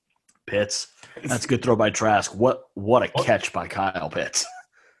 That's a good throw by Trask. What a catch by Kyle Pitts.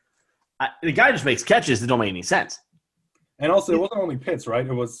 The guy just makes catches that don't make any sense. And also, it wasn't only Pitts, right?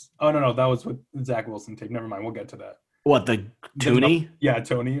 It was – oh, no, that was with Zach Wilson tape. Never mind. We'll get to that. What, the Tooney? Yeah,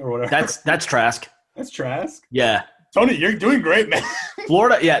 Tony or whatever. That's Trask. That's Trask? Yeah. Tony, you're doing great, man.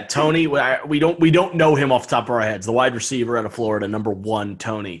 Florida, yeah, Tony. We don't know him off the top of our heads. The wide receiver out of Florida, number 1,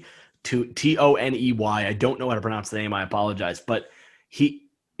 Tony. Toney. I don't know how to pronounce the name. I apologize. But he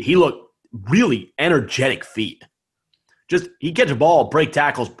looked really energetic feet. Just he catch a ball, break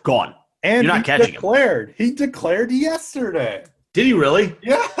tackles, gone. And you're not catching him. He declared yesterday. Did he really?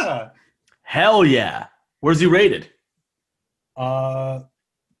 Yeah. Hell yeah. Where's he rated? I'll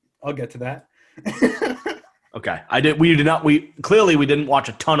get to that. Okay. We didn't watch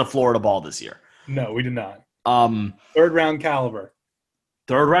a ton of Florida ball this year. No, we did not. 3rd round caliber.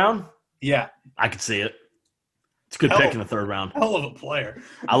 3rd round? Yeah. I could see it. It's a good pick in the 3rd round. Hell of a player.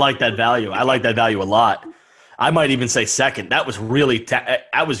 I like that value. I like that value a lot. I might even say 2nd. That was really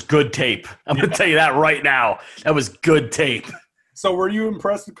that was good tape. I'm going to tell you that right now. That was good tape. So were you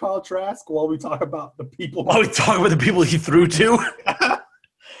impressed with Kyle Trask while we talk about the people? While we talk about the people he threw to?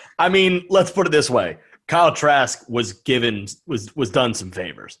 I mean, let's put it this way. Kyle Trask was done some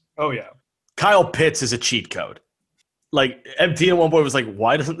favors. Oh, yeah. Kyle Pitts is a cheat code. Like, MT at one point was like,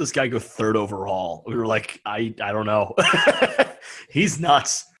 why doesn't this guy go 3rd overall? We were like, I don't know. He's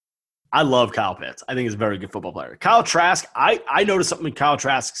nuts. I love Kyle Pitts. I think he's a very good football player. Kyle Trask, I noticed something in Kyle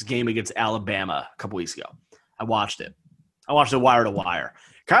Trask's game against Alabama a couple weeks ago. I watched it wire to wire.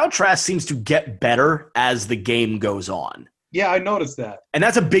 Kyle Trask seems to get better as the game goes on. Yeah, I noticed that. And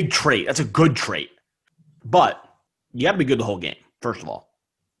that's a big trait. That's a good trait. But you got to be good the whole game, first of all.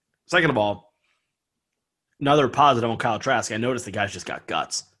 Second of all, another positive on Kyle Trask, I noticed the guy's just got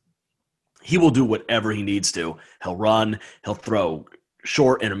guts. He will do whatever he needs to. He'll run. He'll throw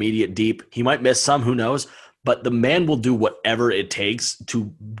short, intermediate, deep. He might miss some, who knows? But the man will do whatever it takes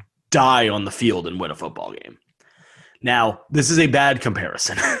to die on the field and win a football game. Now, this is a bad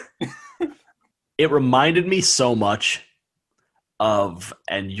comparison. It reminded me so much of,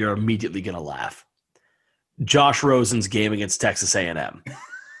 and you're immediately going to laugh, Josh Rosen's game against Texas A&M.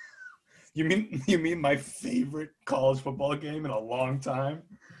 You mean my favorite college football game in a long time?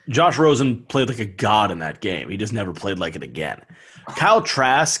 Josh Rosen played like a god in that game. He just never played like it again. Kyle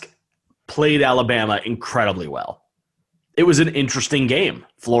Trask played Alabama incredibly well. It was an interesting game.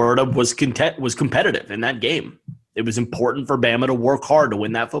 Florida was competitive in that game. It was important for Bama to work hard to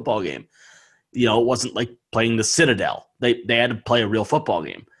win that football game. It wasn't like playing the Citadel. They had to play a real football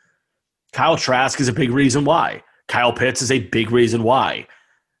game. Kyle Trask is a big reason why. Kyle Pitts is a big reason why.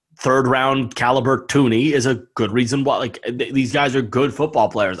 Third-round caliber Tooney is a good reason why. Like, these guys are good football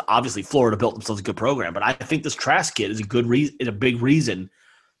players. Obviously, Florida built themselves a good program, but I think this Trask kid is a good reason. Is a big reason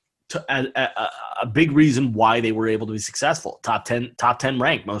a big reason why they were able to be successful. Top 10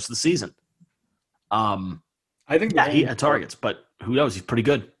 ranked most of the season. I think he had targets, but who knows? He's pretty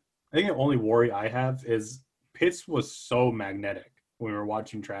good. I think the only worry I have is Pitts was so magnetic when we were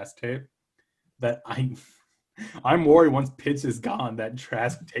watching Trask tape that I'm worried once Pitts is gone that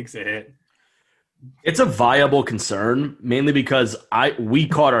Trask takes a hit. It's a viable concern, mainly because we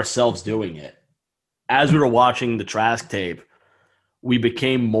caught ourselves doing it. As we were watching the Trask tape, we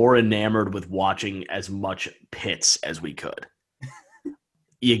became more enamored with watching as much Pitts as we could.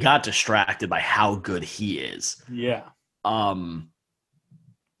 You got distracted by how good he is. Yeah. Kyle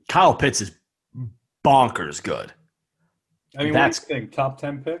Pitts is bonkers good. I mean, what do you think? Top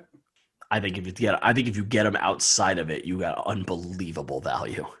 10 pick? I think if you get him outside of it, you got unbelievable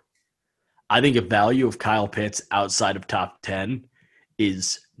value. I think a value of Kyle Pitts outside of top 10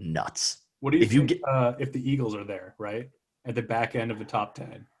 is nuts. What do you think if the Eagles are there, right? At the back end of the top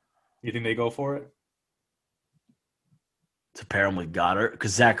 10? You think they go for it? To pair him with Goddard?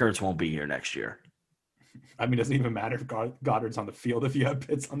 Because Zach Ertz won't be here next year. I mean, it doesn't even matter if Goddard's on the field if you have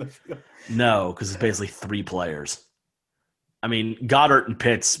Pitts on the field. No, because it's basically 3 players. I mean, Goddard and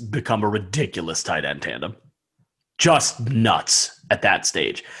Pitts become a ridiculous tight end tandem. Just nuts at that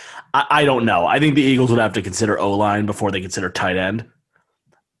stage. I don't know. I think the Eagles would have to consider O-line before they consider tight end.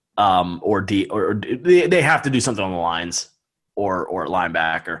 Or they have to do something on the lines or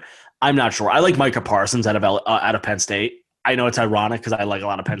linebacker. I'm not sure. I like Micah Parsons out of Penn State. I know it's ironic because I like a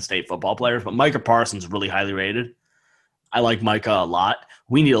lot of Penn State football players, but Micah Parsons is really highly rated. I like Micah a lot.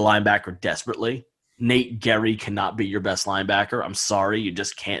 We need a linebacker desperately. Nate Gerry cannot be your best linebacker. I'm sorry. You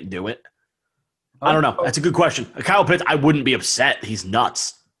just can't do it. I don't know. That's a good question. Kyle Pitts, I wouldn't be upset. He's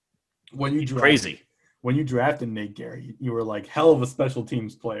nuts. Crazy. When you drafted Nate Gerry, you were like, hell of a special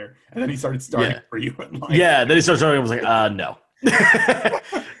teams player. And then he started starting for you. Then he started starting. I was like, no.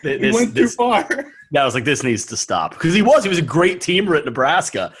 He went too far. Yeah, I was like, this needs to stop. Because he was a great teamer at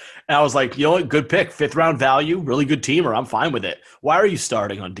Nebraska. And I was like, you know what? Good pick. 5th round value. Really good teamer. I'm fine with it. Why are you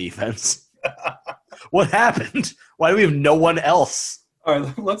starting on defense? What happened? Why do we have no one else? All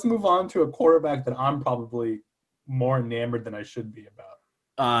right, let's move on to a quarterback that I'm probably more enamored than I should be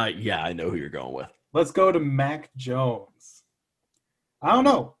about. Yeah, I know who you're going with. Let's go to Mac Jones. I don't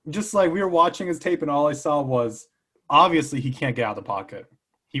know. Just like we were watching his tape and all I saw was obviously he can't get out of the pocket.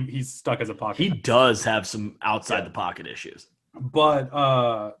 He's stuck as a pocket. He does have some outside the pocket issues.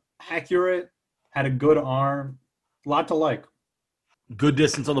 But accurate, had a good arm, a lot to like. Good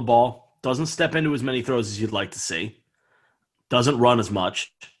distance on the ball. Doesn't step into as many throws as you'd like to see. Doesn't run as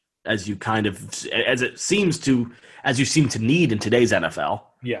much as you seem to need in today's NFL.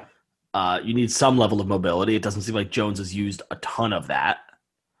 Yeah. You need some level of mobility. It doesn't seem like Jones has used a ton of that,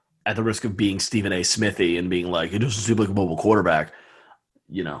 at the risk of being Stephen A. Smithy and being like, it doesn't seem like a mobile quarterback.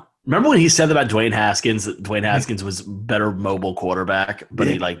 Remember when he said that about Dwayne Haskins, that Dwayne Haskins was better mobile quarterback, but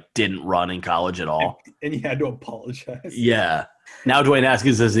he didn't run in college at all. And he had to apologize. Yeah. Now Dwayne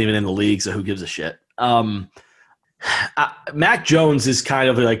Haskins isn't even in the league, so who gives a shit? Mac Jones is kind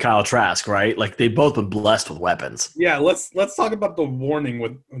of like Kyle Trask, right? Like they've both been blessed with weapons. Yeah, let's talk about the warning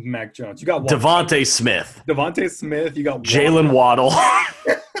with Mac Jones. You got Devontae Smith. You got Jalen Waddle.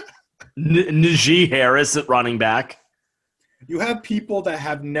 Najee Harris at running back. You have people that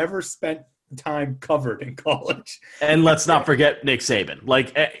have never spent time covered in college. And let's not forget Nick Saban. Like,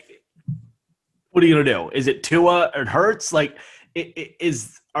 what are you going to do? Is it Tua and Hurts? Like,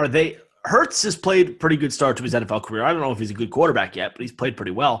 Hurts has played a pretty good start to his NFL career. I don't know if he's a good quarterback yet, but he's played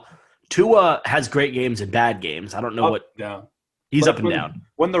pretty well. Tua has great games and bad games. I don't know He's up and down.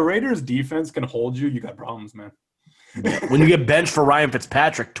 When the Raiders defense can hold you, you got problems, man. When you get benched for Ryan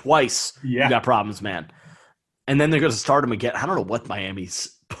Fitzpatrick twice, you got problems, man. And then they're going to start him again. I don't know what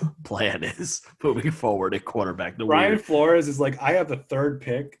Miami's plan is moving forward at quarterback. Brian Flores is like, I have the 3rd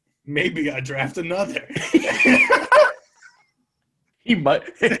pick. Maybe I draft another. He might.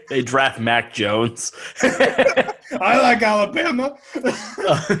 They draft Mac Jones. I like Alabama.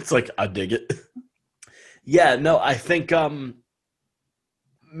 It's like I dig it. Yeah, no, I think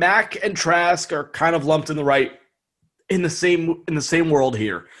Mac and Trask are kind of lumped in the same world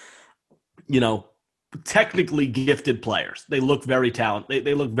here. You know, technically gifted players. They look very talented.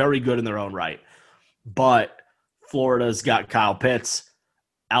 They look very good in their own right. But Florida's got Kyle Pitts.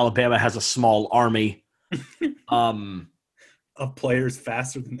 Alabama has a small army. Of players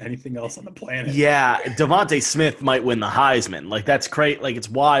faster than anything else on the planet. Yeah, Devontae Smith might win the Heisman. Like, that's great. Like, it's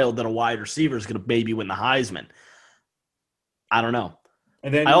wild that a wide receiver is going to maybe win the Heisman. I don't know.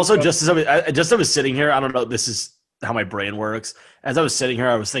 And then I also, just as I was sitting here, I don't know, this is how my brain works. As I was sitting here,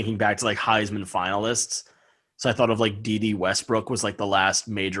 I was thinking back to, like, Heisman finalists. So I thought of, like, D.D. Westbrook was, like, the last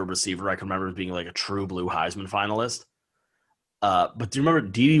major receiver I can remember as being, like, a true blue Heisman finalist. But do you remember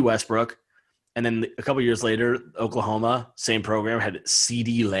D.D. Westbrook? And then a couple years later, Oklahoma, same program, had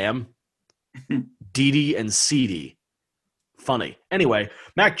C.D. Lamb. D.D. and C.D. Funny. Anyway,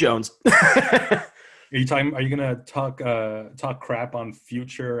 Mac Jones. Are you gonna talk crap on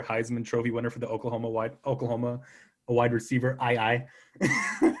future Heisman Trophy winner for the Oklahoma wide receiver? I.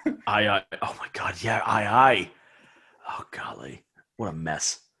 Oh my God, yeah, I. Oh golly, what a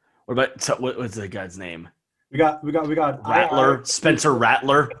mess. What about what's the guy's name? We got Rattler, Spencer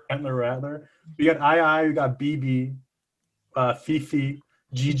Rattler. Rattler. We got II. We got BB, Fifi,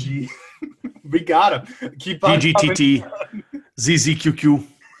 GG. We got him. Keep on GGTT, ZZQQ.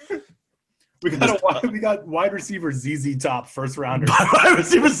 We got wide receiver ZZ Top, first rounder. Wide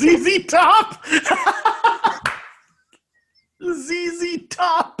receiver ZZ Top. ZZ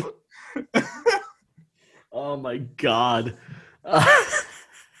Top. Oh my God.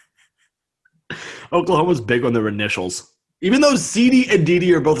 Oklahoma's big on their initials. Even though CD and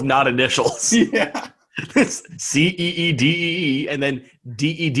DD are both not initials. Yeah. It's CEEDEE and then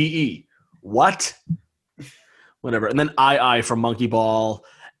DEDE. What? Whatever. And then II from Monkey Ball.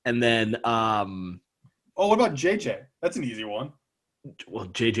 And then what about JJ? That's an easy one. Well,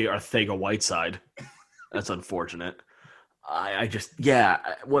 JJ Arcega-Whiteside. That's unfortunate.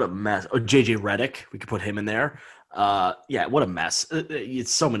 What a mess. Oh, JJ Redick. We could put him in there. What a mess.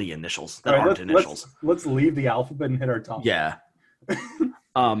 It's so many initials that aren't initials. Let's leave the alphabet and hit our top. Yeah.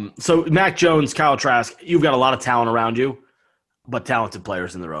 So Mac Jones, Kyle Trask, you've got a lot of talent around you, but talented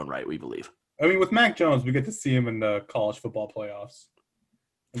players in their own right, we believe. I mean, with Mac Jones, we get to see him in the college football playoffs.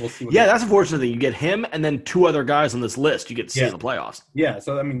 And we'll see. That's unfortunate that you get him and then two other guys on this list you get to see in the playoffs. Yeah,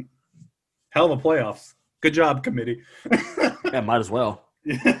 so, I mean, hell of a playoffs. Good job, committee. Yeah, might as well.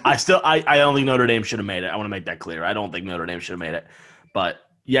 I don't think Notre Dame should have made it. I want to make that clear. I don't think Notre Dame should have made it. But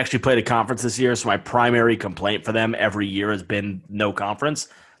you actually played a conference this year, so my primary complaint for them every year has been no conference.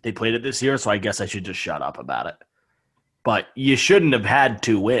 They played it this year, so I guess I should just shut up about it. But you shouldn't have had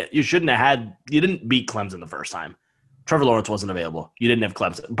to win. You didn't beat Clemson the first time. Trevor Lawrence wasn't available. You didn't have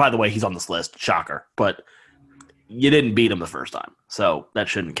Clemson. By the way, he's on this list. Shocker. But you didn't beat him the first time, so that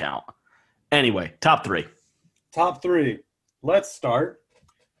shouldn't count. Anyway, top three. Top three. Let's start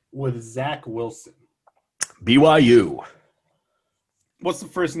with Zach Wilson. BYU. What's the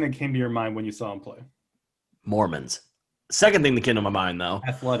first thing that came to your mind when you saw him play? Mormons. Second thing that came to my mind, though,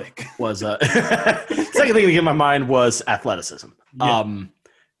 athletic was second thing that came to my mind was athleticism. Yeah.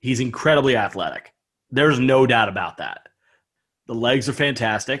 He's incredibly athletic. There's no doubt about that. The legs are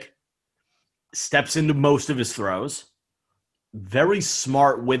fantastic. Steps into most of his throws. Very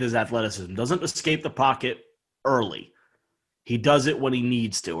smart with his athleticism. Doesn't escape the pocket early. He does it when he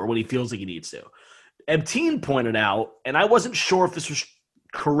needs to or when he feels like he needs to. Ebteen pointed out, and I wasn't sure if this was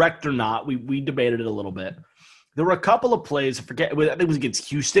correct or not. We debated it a little bit. There were a couple of plays, I think it was against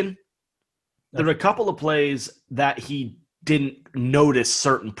Houston. There were a couple of plays that he didn't notice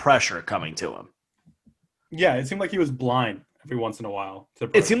certain pressure coming to him. Yeah, it seemed like he was blind every once in a while.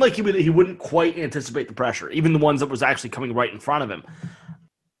 It seemed like he wouldn't quite anticipate the pressure, even the ones that was actually coming right in front of him.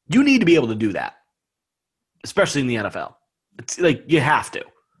 You need to be able to do that, especially in the NFL. It's like you have to,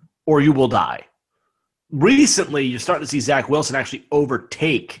 or you will die. Recently, you're starting to see Zach Wilson actually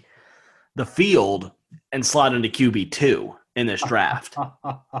overtake the field and slide into QB2 in this draft.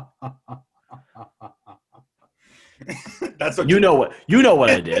 That's what you know what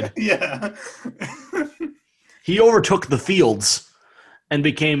I did. Yeah. He overtook the fields and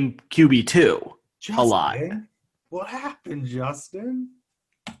became QB2 a lot. What happened, Justin?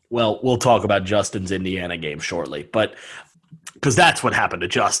 Well, we'll talk about Justin's Indiana game shortly, but because that's what happened to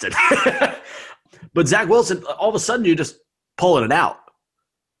Justin. But Zach Wilson, all of a sudden, you're just pulling it out.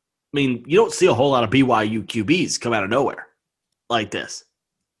 I mean, you don't see a whole lot of BYU QBs come out of nowhere like this.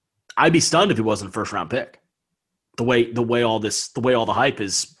 I'd be stunned if he wasn't a first-round pick. The way all the hype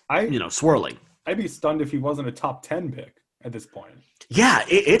is, swirling. I'd be stunned if he wasn't a top 10 pick at this point. Yeah,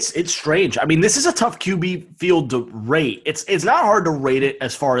 it's strange. I mean, this is a tough QB field to rate. It's not hard to rate it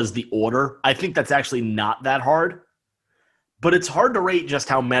as far as the order. I think that's actually not that hard. But it's hard to rate just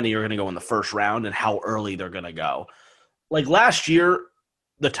how many are going to go in the first round and how early they're going to go. Like last year,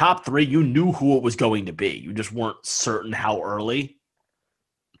 the top 3, you knew who it was going to be. You just weren't certain how early.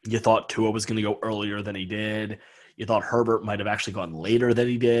 You thought Tua was going to go earlier than he did. You thought Herbert might have actually gone later than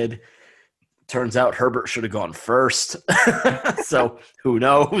he did. Turns out Herbert should have gone first. So who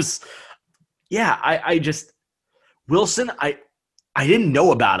knows? Yeah, I just – Wilson, I didn't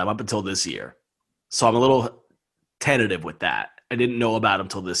know about him up until this year. So I'm a little tentative with that. I didn't know about him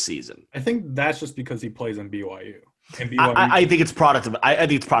until this season. I think that's just because he plays in BYU. I think it's product of I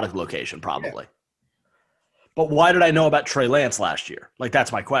think it's product location probably. Yeah. But why did I know about Trey Lance last year? Like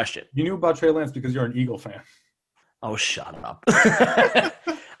that's my question. You knew about Trey Lance because you're an Eagle fan. Oh, shut up.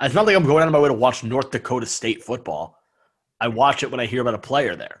 It's not like I'm going out of my way to watch North Dakota State football. I watch it when I hear about a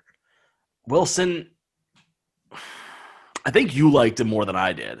player there. Wilson, I think you liked him more than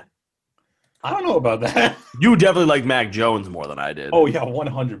I did. I don't know about that. You definitely liked Mac Jones more than I did. Oh, yeah,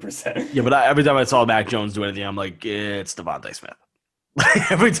 100%. Yeah, but every time I saw Mac Jones do anything, I'm like, it's Devontae Smith.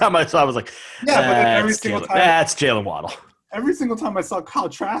 Every time I saw, I was like, yeah, but every single time that's Jalen Waddle. Every single time I saw Kyle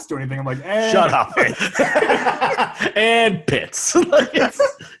Trask do anything, I'm like, shut up. And Pitts.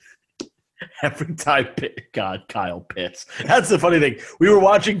 Every time, God, Kyle Pitts. That's the funny thing. We were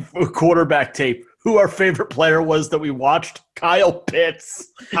watching quarterback tape. Who our favorite player was that we watched? Kyle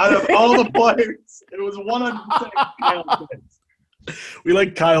Pitts. Out of all the players, it was 100% Kyle Pitts. We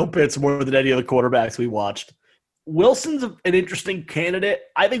like Kyle Pitts more than any of the quarterbacks we watched. Wilson's an interesting candidate.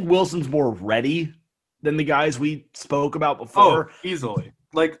 I think Wilson's more ready than the guys we spoke about before. Oh, easily.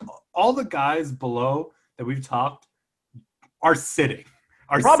 Like, all the guys below that we've talked are sitting.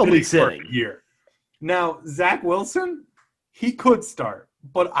 Probably sitting. For a year. Now, Zach Wilson, he could start,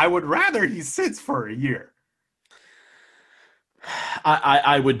 but I would rather he sits for a year.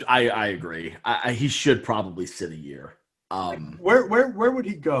 I agree. He should probably sit a year. Where would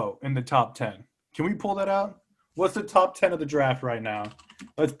he go in the top 10? Can we pull that out? What's the top 10 of the draft right now?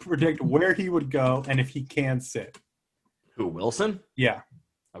 Let's predict where he would go and if he can sit. Who, Wilson? Yeah.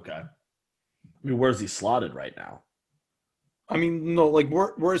 Okay. I mean, where's he slotted right now? I mean, no, like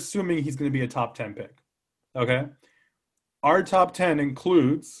we're assuming he's going to be a top 10 pick. Okay. Our top 10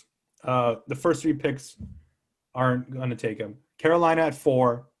 includes the first 3 picks aren't going to take him. Carolina at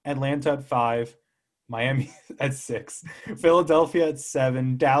 4, Atlanta at 5, Miami at 6, Philadelphia at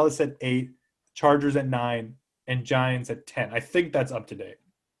 7, Dallas at 8, Chargers at 9, and Giants at 10. I think that's up to date.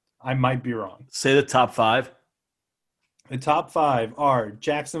 I might be wrong. Say the top 5. The top 5 are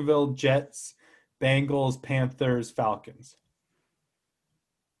Jacksonville, Jets, Bengals, Panthers, Falcons.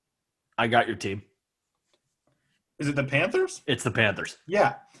 I got your team. Is it the Panthers? It's the Panthers.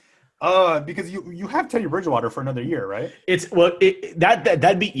 Yeah. Because you have Teddy Bridgewater for another year, right?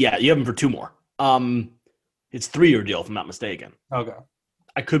 That'd be you have him for 2 more. It's 3-year deal if I'm not mistaken. Okay.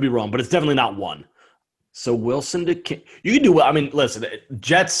 I could be wrong, but it's definitely not 1. So Wilson to you can do well. I mean, listen,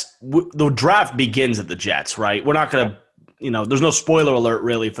 Jets. The draft begins at the Jets, right? We're not gonna, there's no spoiler alert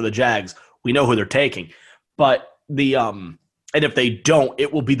really for the Jags. We know who they're taking, but and if they don't,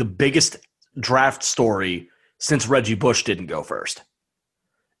 it will be the biggest draft story since Reggie Bush didn't go first.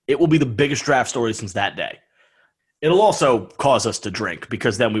 It will be the biggest draft story since that day. It'll also cause us to drink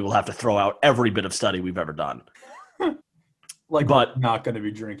because then we will have to throw out every bit of study we've ever done. But we're not going to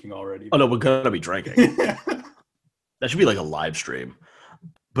be drinking already. Oh, no, we're going to be drinking. That should be like a live stream.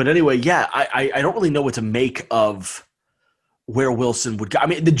 But anyway, yeah, I don't really know what to make of where Wilson would go. I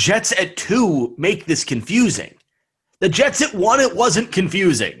mean, the Jets at 2 make this confusing. The Jets at 1, it wasn't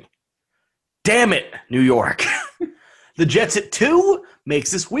confusing. Damn it, New York. The Jets at 2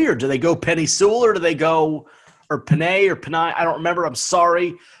 makes this weird. Do they go Penny Sewell or do they go or Panay or Panay? I don't remember. I'm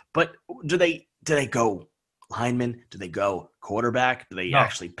sorry. But do they go lineman? Do they go quarterback? Do they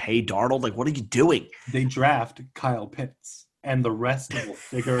actually pay Darnold? Like, what are you doing? They draft Kyle Pitts, and the rest will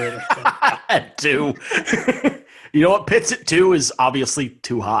figure it out. At 2. You know what? Pitts at 2 is obviously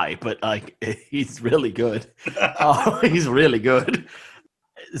too high, but like he's really good. He's really good.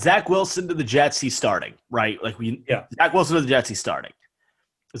 Zach Wilson to the Jets, he's starting, right? Zach Wilson to the Jets, he's starting.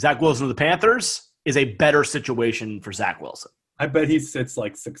 Zach Wilson to the Panthers is a better situation for Zach Wilson. I bet he sits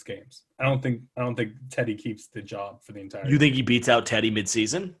like 6 games. I don't think Teddy keeps the job for the entire You think he beats out Teddy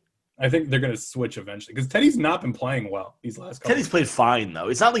midseason? I think they're going to switch eventually because Teddy's not been playing well these last couple. Teddy's played fine, though.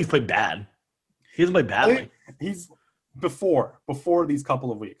 It's not like he's played bad. He hasn't played badly. He's before these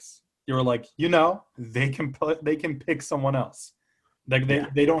couple of weeks. You were like, they can pick someone else. Like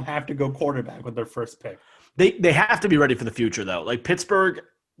they don't have to go quarterback with their first pick. They have to be ready for the future though. Like Pittsburgh,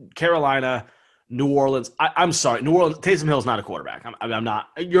 Carolina, New Orleans. I'm sorry, New Orleans. Taysom Hill's not a quarterback. I'm not.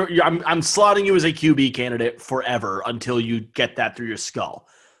 I'm slotting you as a QB candidate forever until you get that through your skull.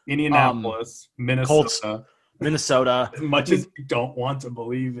 Indianapolis, Minnesota, Colts, Minnesota. As much as you don't want to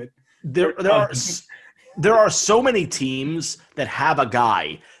believe it, there are so many teams that have a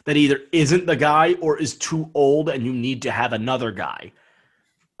guy that either isn't the guy or is too old, and you need to have another guy.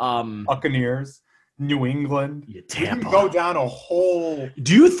 Buccaneers, New England, Tampa. You can go down a whole.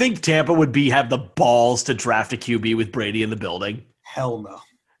 Do you think Tampa would have the balls to draft a QB with Brady in the building? Hell no.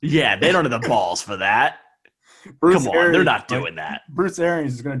 Yeah, they don't have the balls for that. Come on, they're not doing that. Bruce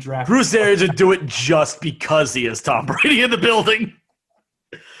Arians is going to draft. Bruce Arians would do it just because he has Tom Brady in the building.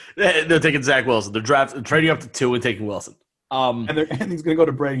 They're taking Zach Wilson. They're trading up to 2 and taking Wilson. And he's going to go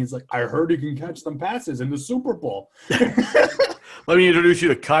to Brady. He's like, I heard he can catch some passes in the Super Bowl. Let me introduce you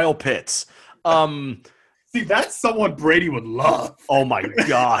to Kyle Pitts. See, that's someone Brady would love. Oh my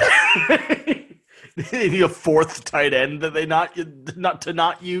God. They need a fourth tight end that they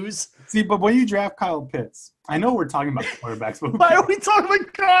not use. See, but when you draft Kyle Pitts, I know we're talking about quarterbacks, but why are we talking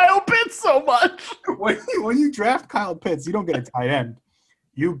about Kyle Pitts so much? When you draft Kyle Pitts, you don't get a tight end.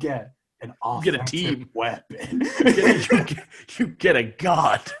 You get an offensive a team weapon. you get a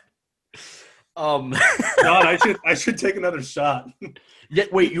god. God, I should take another shot. Yeah,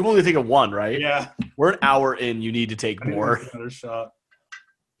 wait, you only take a one, right? Yeah. We're an hour in. You need to take more. Another shot.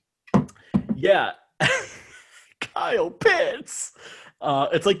 Yeah. Kyle Pitts.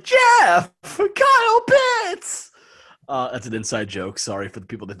 It's like, Jeff, Kyle Pitts. That's an inside joke. Sorry for the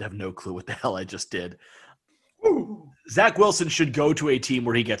people that have no clue what the hell I just did. Ooh. Zach Wilson should go to a team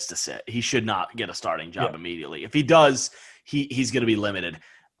where he gets to sit. He should not get a starting job immediately. If he does, he's going to be limited.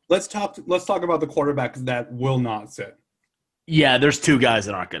 Let's talk about the quarterbacks that will not sit. Yeah, there's 2 guys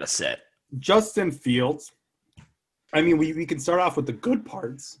that aren't going to sit. Justin Fields. I mean, we can start off with the good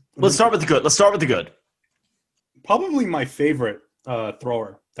parts. Let's start with the good. Probably my favorite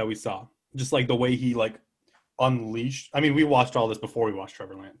thrower that we saw. Just like the way he unleashed. I mean, we watched all this before we watched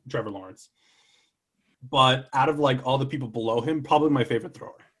Trevor Lawrence. But out of all the people below him, probably my favorite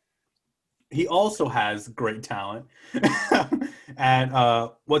thrower. He also has great talent. And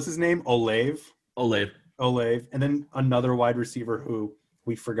what's his name? Olave. And then another wide receiver who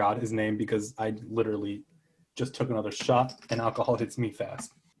we forgot his name because I literally just took another shot and alcohol hits me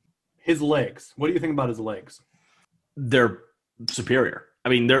fast. His legs. What do you think about his legs? They're superior. I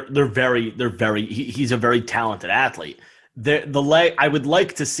mean, they're very. He's a very talented athlete. The leg. I would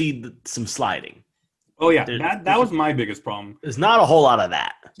like to see some sliding. Oh yeah, that was my biggest problem. There's not a whole lot of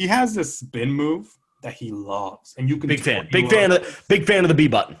that. He has this spin move that he loves, and you can big fan of the B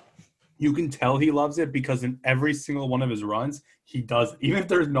button. You can tell he loves it because in every single one of his runs, he does it. Even if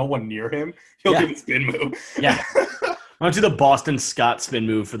there's no one near him, he'll do the spin move. Yeah. Why don't you do the Boston Scott spin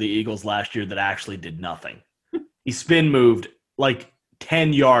move for the Eagles last year that actually did nothing? He spin moved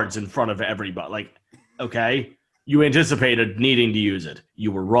 10 yards in front of everybody. Okay, you anticipated needing to use it.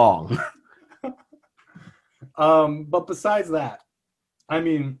 You were wrong. But besides that, I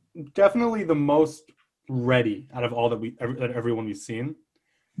mean, definitely the most ready out of all that everyone we've seen.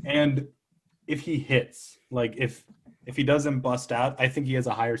 And if he hits, if he doesn't bust out, I think he has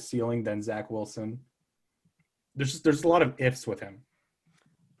a higher ceiling than Zach Wilson. There's a lot of ifs with him.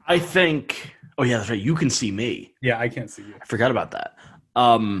 I think. Oh yeah, that's right. You can see me. Yeah, I can't see you. I forgot about that.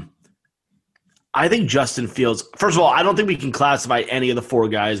 I think Justin Fields. First of all, I don't think we can classify any of the 4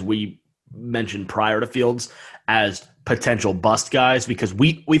 guys we mentioned prior to Fields as potential bust guys because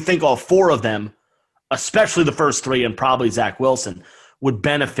we think all 4 of them, especially the first 3 and probably Zach Wilson, would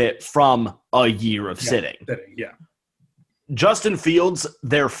benefit from a year of sitting. Yeah. Justin Fields,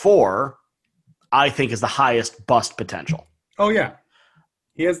 therefore, I think is the highest bust potential. Oh yeah,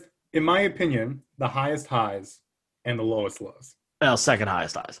 he has, in my opinion, the highest highs and the lowest lows. Well, second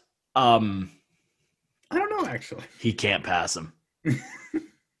highest highs. I don't know actually. He can't pass him.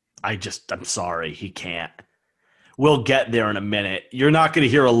 I'm sorry, he can't. We'll get there in a minute. You're not going to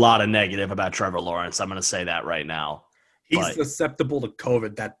hear a lot of negative about Trevor Lawrence. I'm going to say that right now. He's susceptible to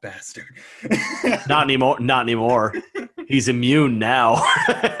COVID, that bastard. Not anymore. He's immune now.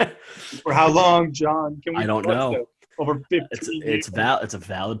 For how long, John? I don't know. Over 15 It's a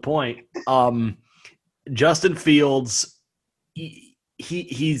valid point. Justin Fields,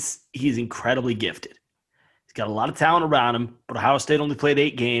 he's incredibly gifted. He's got a lot of talent around him, but Ohio State only played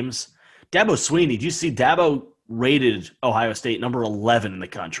 8 games. Dabo Swinney, did you see Dabo rated Ohio State number 11 in the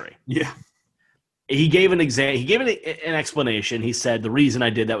country? Yeah. He gave an explanation. He said the reason I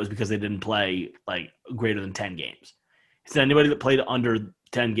did that was because they didn't play like greater than 10 games. He said anybody that played under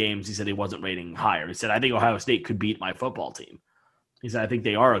 10 games, he said he wasn't rating higher. He said I think Ohio State could beat my football team. He said I think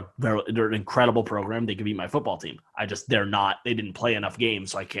they're an incredible program. They could beat my football team. They're not. They didn't play enough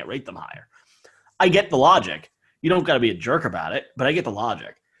games, so I can't rate them higher. I get the logic. You don't got to be a jerk about it, but I get the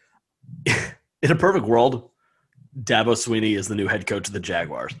logic. In a perfect world, Dabo Swinney is the new head coach of the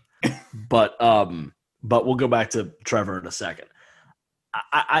Jaguars. But we'll go back to Trevor in a second.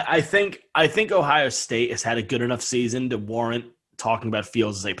 I think Ohio State has had a good enough season to warrant talking about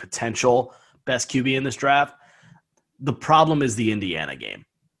Fields as a potential best QB in this draft. The problem is the Indiana game.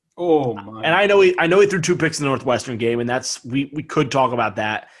 Oh my! And I know he threw 2 picks in the Northwestern game, and that's we could talk about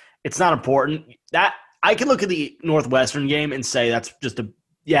that. It's not important. That I can look at the Northwestern game and say that's just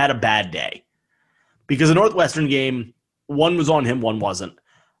had a bad day. Because the Northwestern game, one was on him, one wasn't.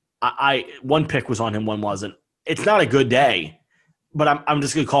 One pick was on him, one wasn't. It's not a good day, but I'm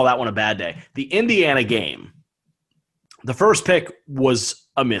just going to call that one a bad day. The Indiana game, the first pick was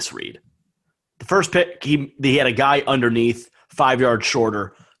a misread. The first pick, he had a guy underneath 5 yards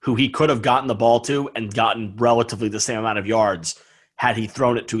shorter who he could have gotten the ball to and gotten relatively the same amount of yards had he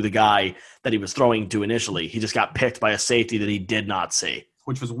thrown it to the guy that he was throwing to initially. He just got picked by a safety that he did not see.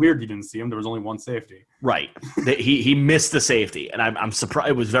 Which was weird. You didn't see him. There was only one safety. Right. He missed the safety, and I'm surprised.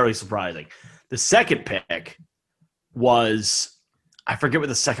 It was very surprising. The second pick was, I forget what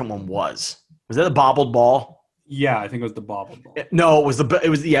the second one was. Was that a bobbled ball? Yeah, I think it was the bobbled ball. No, it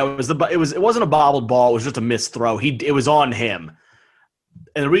wasn't a bobbled ball. It was just a missed throw. It was on him.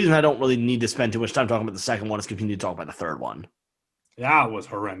 And the reason I don't really need to spend too much time talking about the second one is because we need to talk about the third one. That was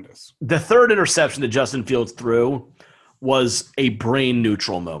horrendous. The third interception that Justin Fields threw was a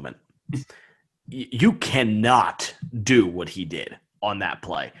brain-neutral moment. You cannot do what he did on that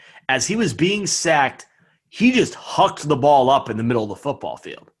play. As he was being sacked, he just hucked the ball up in the middle of the football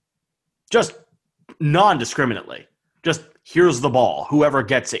field. Just non-discriminately. Just, here's the ball. Whoever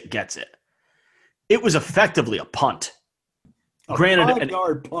gets it, gets it. It was effectively a punt. Granted,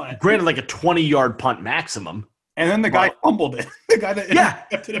 like a 20-yard punt maximum. And then the guy fumbled it.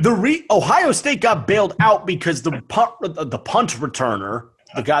 Ohio State got bailed out because the punt returner,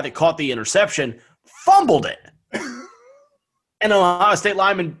 the guy that caught the interception, fumbled it. And an Ohio State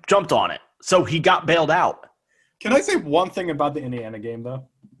lineman jumped on it. So he got bailed out. Can I say one thing about the Indiana game, though?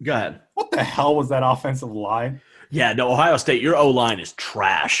 Go ahead. What the hell was that offensive line? Yeah, no, Ohio State, your O-line is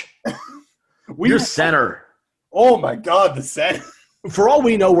trash. Your center. Oh, my God, the center. For all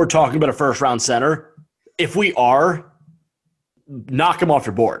we know, we're talking about a first-round center. If we are, knock him off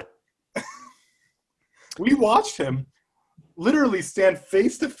your board. We watched him literally stand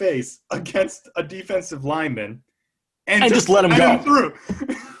face-to-face against a defensive lineman and just let him go. Through.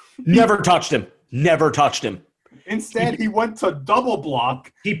 Never touched him. Instead, he went to double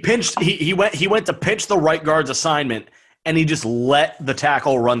block. He went to pinch the right guard's assignment, and he just let the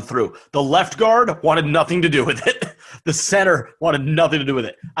tackle run through. The left guard wanted nothing to do with it. The center wanted nothing to do with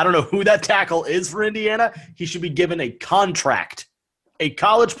it. I don't know who that tackle is for Indiana. He should be given a contract. A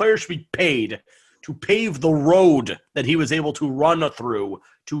college player should be paid to pave the road that he was able to run through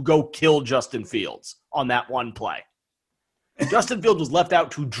to go kill Justin Fields on that one play. Justin Fields was left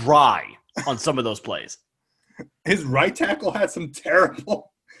out to dry on some of those plays. His right tackle had some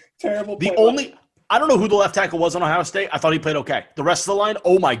terrible I don't know who the left tackle was on Ohio State. I thought he played okay. The rest of the line,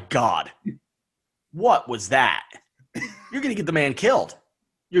 oh my God. What was that? You're going to get the man killed.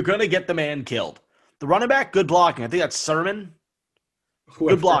 The running back, good blocking. I think that's Sermon.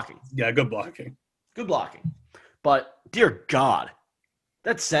 Good blocking. Yeah, good blocking. But, dear God,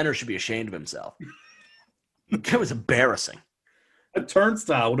 that center should be ashamed of himself. It was embarrassing. A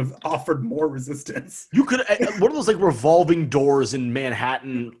turnstile would have offered more resistance. You could one of those like revolving doors in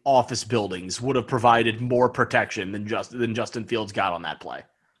Manhattan office buildings would have provided more protection than Justin Fields got on that play.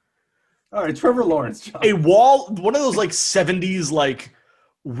 All right, Trevor Lawrence. John. A wall, one of those like 70s like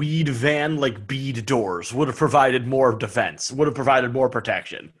weed van like bead doors would have provided more defense, would have provided more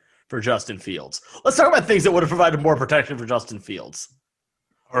protection for Justin Fields. Let's talk about things that would have provided more protection for Justin Fields.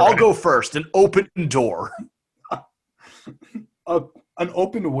 Right. I'll go first. An open door. An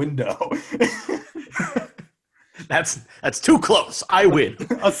open window. That's too close. I win.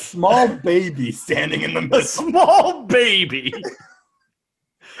 A small baby standing in the middle. A small baby.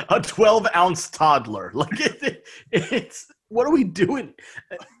 A 12-ounce toddler. Like it's what are we doing?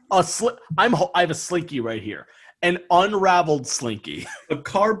 I have a slinky right here. An unraveled slinky. A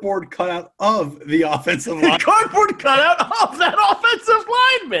cardboard cutout of the offensive line. A cardboard cutout of that offensive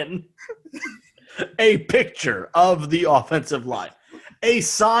lineman. A picture of the offensive line. A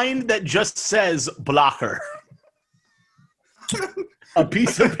sign that just says blocker. A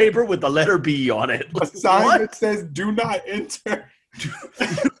piece of paper with the letter B on it. A sign that says "Do not enter."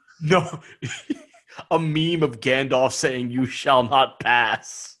 No. A meme of Gandalf saying "You shall not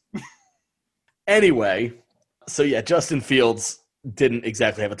pass." Anyway, so yeah, Justin Fields didn't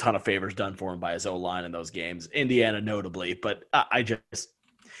exactly have a ton of favors done for him by his O-line in those games. Indiana notably, but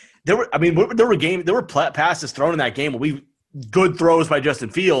there were passes thrown in that game where good throws by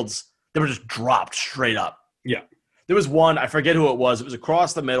Justin Fields that were just dropped straight up. Yeah. There was one, I forget who it was. It was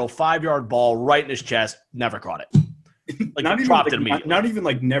across the middle, 5-yard ball right in his chest. Never caught it. Not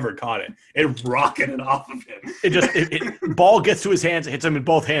even never caught it. It rocketed off of him. It ball gets to his hands, it hits him in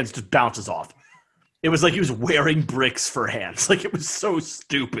both hands, just bounces off. It was like he was wearing bricks for hands. Like, it was so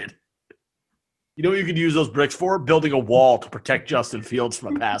stupid. You know what you could use those bricks for? Building a wall to protect Justin Fields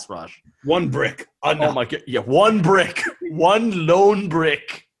from a pass rush. One brick. Oh my God. Yeah, one brick. One lone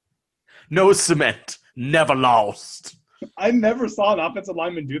brick. No cement. Never lost. I never saw an offensive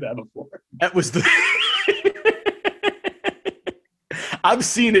lineman do that before. That was the I've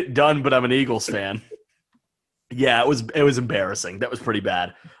seen it done, but I'm an Eagles fan. Yeah, it was embarrassing. That was pretty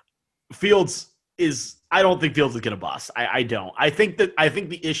bad. I don't think Fields is going to bust. I don't. I think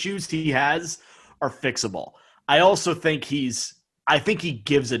the issues he has are fixable. I also think he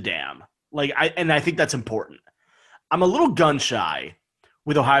gives a damn. I think that's important. I'm a little gun shy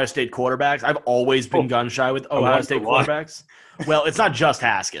with Ohio State quarterbacks. I've always been gun shy with Ohio State quarterbacks. Well, it's not just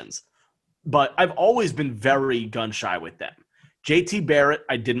Haskins, but I've always been very gun shy with them. JT Barrett,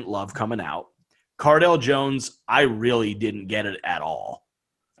 I didn't love coming out. Cardale Jones, I really didn't get it at all.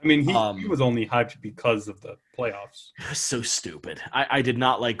 I mean, he was only hyped because of the playoffs. So stupid. I did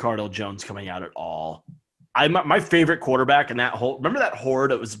not like Cardale Jones coming out at all. My favorite quarterback in that remember that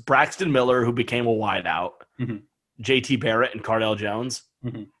horde? It was Braxton Miller, who became a wideout, JT Barrett, and Cardale Jones.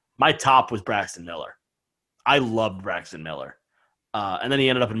 Mm-hmm. My top was Braxton Miller. I loved Braxton Miller. And then he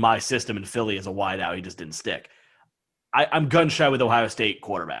ended up in my system in Philly as a wideout. He just didn't stick. I'm gun shy with Ohio State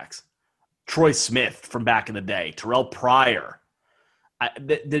quarterbacks. Troy Smith from back in the day. Terrell Pryor.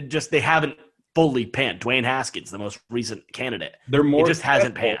 They haven't fully panned. Dwayne Haskins, the most recent candidate. It just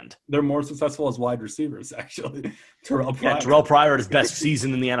hasn't panned. They're more successful as wide receivers, actually. Terrell Pryor, his best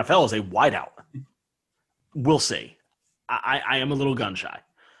season in the NFL as a wideout. We'll see. I am a little gun shy.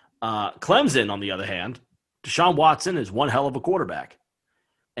 Clemson, on the other hand, Deshaun Watson is one hell of a quarterback.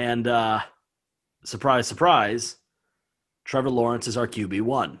 And surprise, surprise, Trevor Lawrence is our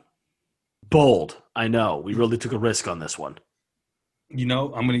QB1. Bold. I know. We really took a risk on this one. You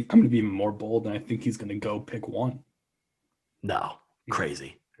know, I'm gonna be even more bold, and I think he's gonna go pick one. No,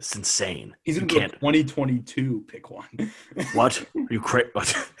 crazy. It's insane. He's gonna go 2022 pick one. What? Are you crazy?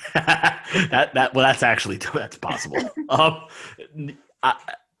 That's possible.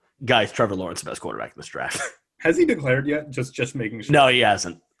 Guys, Trevor Lawrence, the best quarterback in this draft. Has he declared yet? Just making sure. No, he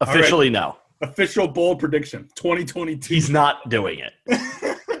hasn't. Officially, right. No. Official bold prediction: 2022. He's not doing it.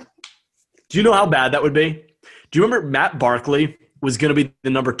 Do you know how bad that would be? Do you remember Matt Barkley was going to be the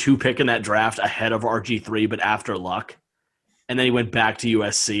number 2 pick in that draft ahead of RG3, but after Luck? And then he went back to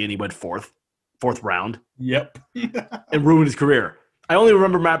USC and he went fourth round. Yep. And ruined his career. I only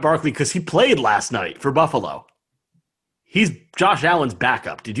remember Matt Barkley because he played last night for Buffalo. He's Josh Allen's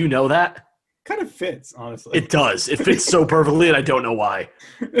backup. Did you know that? Kind of fits, honestly. It does. It fits so perfectly, and I don't know why.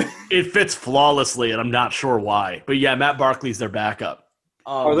 It fits flawlessly, and I'm not sure why. But yeah, Matt Barkley's their backup.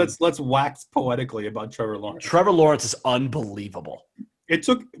 Let's wax poetically about Trevor Lawrence. Trevor Lawrence is unbelievable.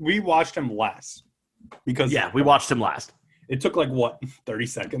 We watched him last. We watched him last. It took 30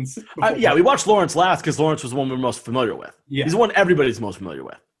 seconds? We watched Lawrence last because Lawrence was the one we were most familiar with. Yeah. He's the one everybody's most familiar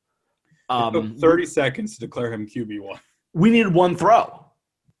with. It took 30 seconds to declare him QB1. We needed one throw.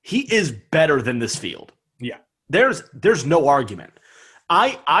 He is better than this field. Yeah. There's no argument.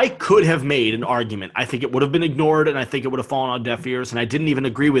 I could have made an argument. I think it would have been ignored, and I think it would have fallen on deaf ears, and I didn't even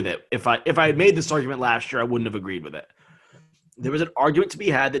agree with it. If I had made this argument last year, I wouldn't have agreed with it. There was an argument to be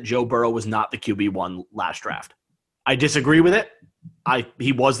had that Joe Burrow was not the QB1 last draft. I disagree with it.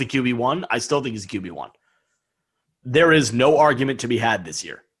 He was the QB1. I still think he's the QB1. There is no argument to be had this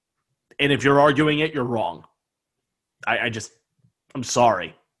year. And if you're arguing it, you're wrong. I'm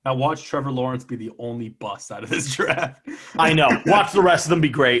sorry. Now watch Trevor Lawrence be the only bust out of this draft. I know. Watch the rest of them be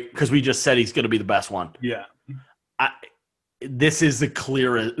great because we just said he's going to be the best one. Yeah. This is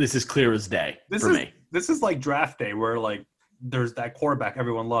clear as day for me. This is like draft day where there's that quarterback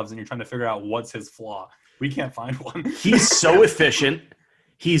everyone loves and you're trying to figure out what's his flaw. We can't find one. He's so efficient.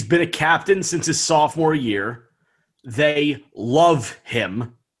 He's been a captain since his sophomore year. They love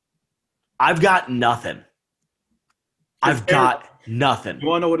him. I've got nothing. Nothing. You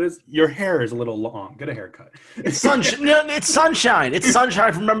want to know what it is? Your hair is a little long. Get a haircut. It's sunshine. No, it's sunshine. It's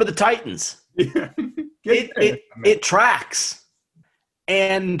sunshine from Remember the Titans. Yeah. It tracks.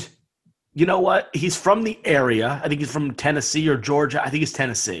 And you know what? He's from the area. I think he's from Tennessee or Georgia. I think it's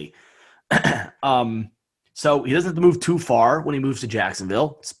Tennessee. So he doesn't have to move too far when he moves to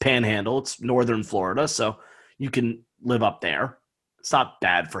Jacksonville. It's Panhandle. It's northern Florida, so you can live up there. It's not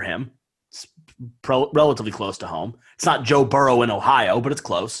bad for him. It's relatively close to home. It's not Joe Burrow in Ohio, but it's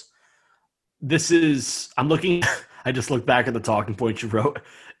close. I'm looking – I just looked back at the talking points you wrote.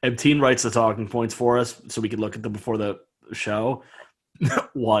 Ebteen writes the talking points for us so we could look at them before the show.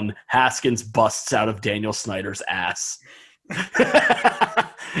 1, Haskins busts out of Daniel Snyder's ass.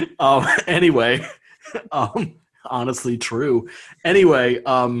 Anyway – honestly true. Anyway,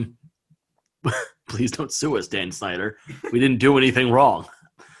 please don't sue us, Dan Snyder. We didn't do anything wrong.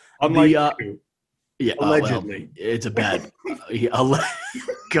 Unlike yeah, allegedly. It's a bad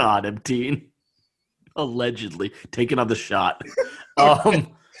God, Ebteen. Allegedly taking on the shot.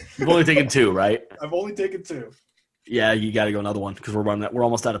 You've only taken 2, right? I've only taken 2. Yeah, you got to go another one because we're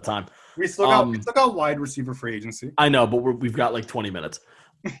almost out of time. We still got wide receiver free agency. I know, but we've got like 20 minutes.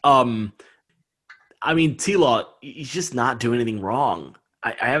 I mean, T-Law, he's just not doing anything wrong.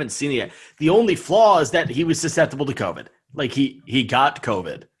 I haven't seen it yet. The only flaw is that he was susceptible to COVID. Like, he got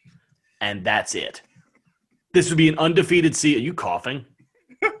COVID, and that's it. This would be an undefeated season. Are you coughing?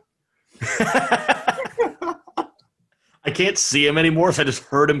 I can't see him anymore, so I just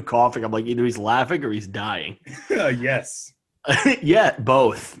heard him coughing. I'm like, either he's laughing or he's dying. Yes. Yeah,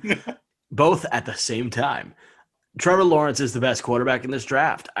 both. Both at the same time. Trevor Lawrence is the best quarterback in this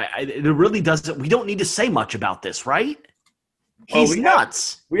draft. It really doesn't – we don't need to say much about this, right? He's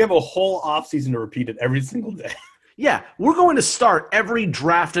nuts. We have a whole offseason to repeat it every single day. Yeah, we're going to start every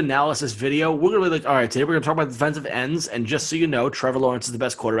draft analysis video. We're going to be like, all right, today we're going to talk about defensive ends, and just so you know, Trevor Lawrence is the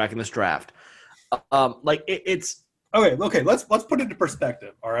best quarterback in this draft. It's – Okay, let's put it into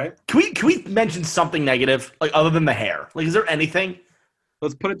perspective, all right? Can we mention something negative, like other than the hair? Like, is there anything?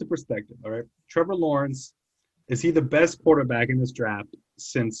 Let's put it into perspective, all right? Trevor Lawrence – is he the best quarterback in this draft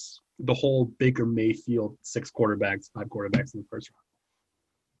since the whole Baker Mayfield 5 quarterbacks in the first round?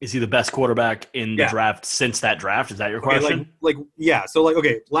 Is he the best quarterback in the draft since that draft? Is that your question? Yeah. So,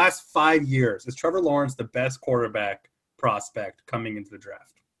 last 5 years, is Trevor Lawrence the best quarterback prospect coming into the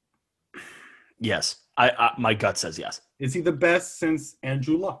draft? Yes. My gut says yes. Is he the best since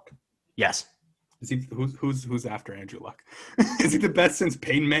Andrew Luck? Yes. Is he who's after Andrew Luck? Is he the best since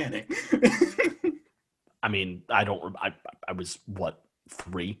Peyton Manning? I mean, I was what,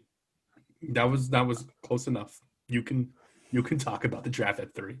 3? That was close enough. You can talk about the draft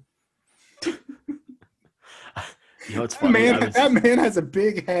at 3. You know, it's funny. That man has a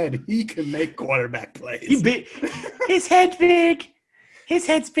big head. He can make quarterback plays. His head's big. His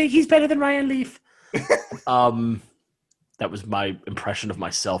head's big. He's better than Ryan Leaf. That was my impression of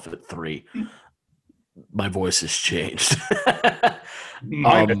myself at 3. My voice has changed.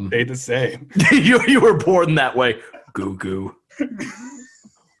 Mine stayed the same. You were born that way. Goo goo.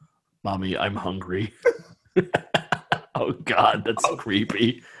 Mommy, I'm hungry. Oh God, that's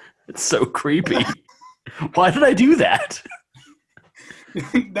creepy. It's so creepy. Why did I do that?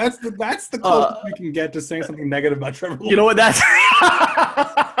 That's the closest we can get to saying something negative about Trevor Lawrence. You know what?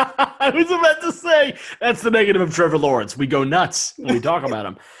 I was about to say that's the negative of Trevor Lawrence. We go nuts when we talk about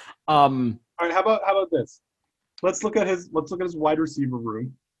him. All right, how about this? Let's look at his wide receiver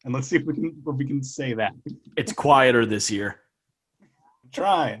room and let's see if we can say that. It's quieter this year.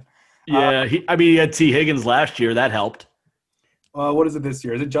 Trying. Yeah, he had T. Higgins last year. That helped. What is it this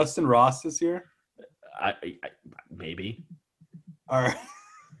year? Is it Justin Ross this year? Maybe. All right.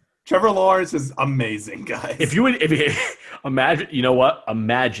 Trevor Lawrence is amazing, guys. If you imagine, you know what?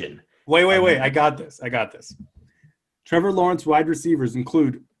 Imagine. Wait. I got this. Trevor Lawrence wide receivers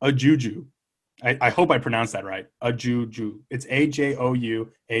include Ajuju. I hope I pronounced that right. Ajuju. It's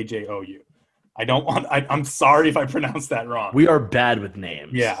Ajou. I'm sorry if I pronounced that wrong. We are bad with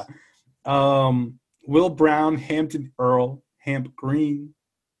names. Yeah. Will Brown, Hampton Earl, Hamp Green,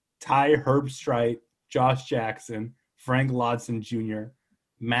 Ty Herbstreit, Josh Jackson, Frank Lodson Jr.,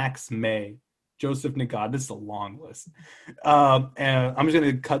 Max May, Joseph Nagad. This is a long list. And I'm just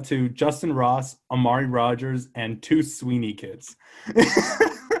going to cut to Justin Ross, Amari Rogers, and 2 Sweeney kids.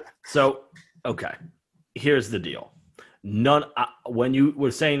 So, okay, here's the deal. When you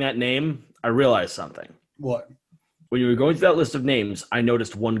were saying that name, I realized something. What? When you were going through that list of names, I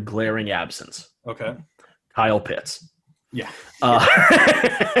noticed one glaring absence. Okay. Kyle Pitts. Yeah. What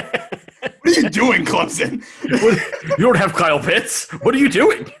are you doing, Clemson? You don't have Kyle Pitts. What are you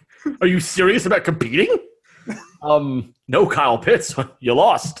doing? Are you serious about competing? No, Kyle Pitts, you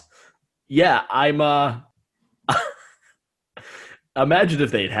lost. Yeah, imagine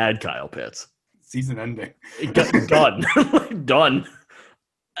if they'd had Kyle Pitts. Season ending. Done. Done.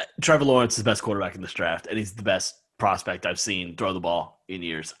 Trevor Lawrence is the best quarterback in this draft, and he's the best prospect I've seen throw the ball in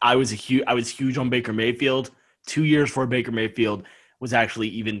years. I was huge on Baker Mayfield 2 years before Baker Mayfield was actually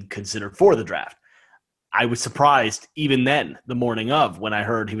even considered for the draft. I was surprised even then, the morning of, when I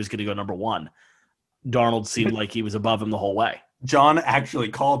heard he was going to go number 1. Darnold seemed like he was above him the whole way. John actually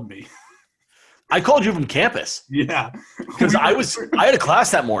called me. I called you from campus. Yeah. Because I had a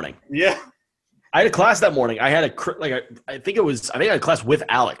class that morning. Yeah. I had a class that morning. I had I think I had a class with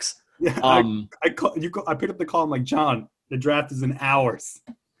Alex. Yeah. I picked up the call. I'm like, John, the draft is in hours.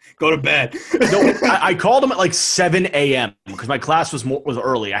 Go to bed. No, I called him at like 7 a.m. because my class was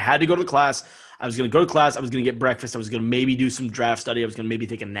early. I had to go to the class. I was going to go to class. I was going to get breakfast. I was going to maybe do some draft study. I was going to maybe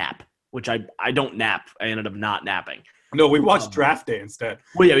take a nap, which I don't nap. I ended up not napping. No, we watched Draft Day instead.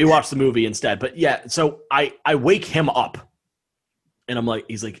 Well, yeah, we watched the movie instead. But yeah, so I wake him up, and I'm like,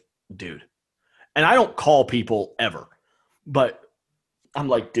 he's like, dude. And I don't call people ever, but I'm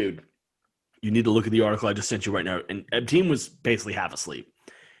like, dude, you need to look at the article I just sent you right now. And Ebteam was basically half asleep.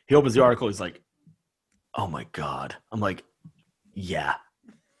 He opens the article. He's like, oh, my God. I'm like, yeah.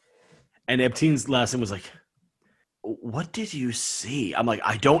 And Ebteam's last name was like, what did you see? I'm like,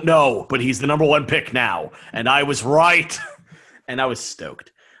 I don't know, but he's the number 1 pick now. And I was right. And I was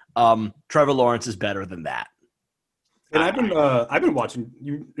stoked. Trevor Lawrence is better than that. And I've been watching.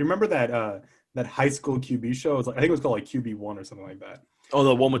 You remember that high school QB show? It's like, I think it was called like QB1 or something like that. Oh,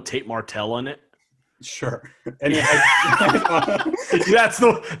 the one with Tate Martell on it? Sure. And that's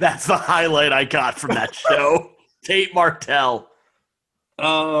the highlight I got from that show. Tate Martell.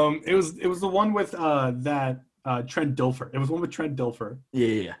 It was the one with Trent Dilfer. It was one with Trent Dilfer.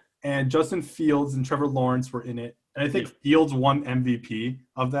 Yeah. And Justin Fields and Trevor Lawrence were in it. And I think Fields won MVP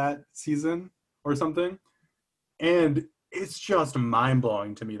of that season or something. And it's just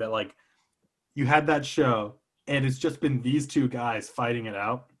mind-blowing to me that, like, you had that show, and it's just been these two guys fighting it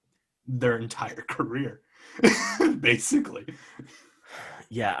out their entire career, basically.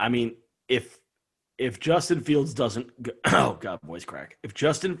 Yeah, I mean, if Justin Fields doesn't go, oh, God, voice crack. If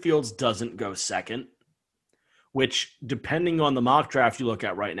Justin Fields doesn't go second, which, depending on the mock draft you look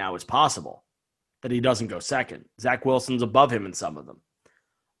at right now, is possible that he doesn't go second. Zach Wilson's above him in some of them.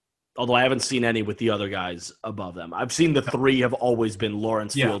 Although I haven't seen any with the other guys above them. I've seen the 3 have always been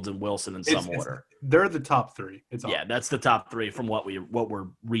Lawrence, Fields, and Wilson in some order. They're the top 3. That's the top 3 from what we're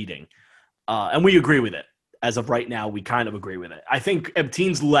reading. And we agree with it. As of right now, we kind of agree with it. I think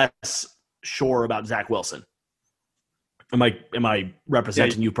Ebteen's less sure about Zach Wilson. Am I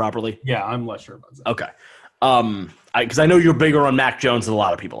representing you properly? Yeah, I'm less sure about Zach. Okay. Because I know you're bigger on Mac Jones than a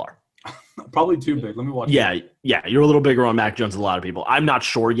lot of people are. Probably too big. Let me watch. Yeah, you're a little bigger on Mac Jones than a lot of people. I'm not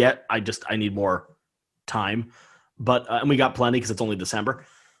sure yet. I need more time. But and we got plenty because it's only December.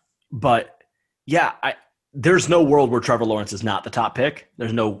 But yeah, there's no world where Trevor Lawrence is not the top pick.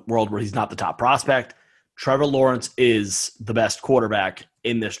 There's no world where he's not the top prospect. Trevor Lawrence is the best quarterback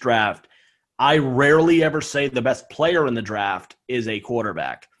in this draft. I rarely ever say the best player in the draft is a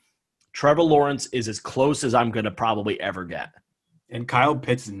quarterback. Trevor Lawrence is as close as I'm going to probably ever get. And Kyle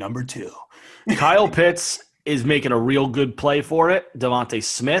Pitts is number 2. Kyle Pitts is making a real good play for it. Devontae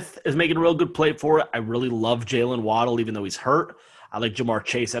Smith is making a real good play for it. I really love Jalen Waddle, even though he's hurt. I like Jamar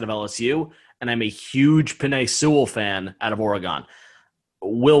Chase out of LSU. And I'm a huge Penei Sewell fan out of Oregon.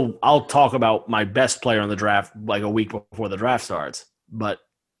 I'll talk about my best player in the draft like a week before the draft starts. But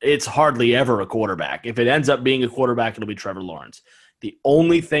it's hardly ever a quarterback. If it ends up being a quarterback, it'll be Trevor Lawrence. The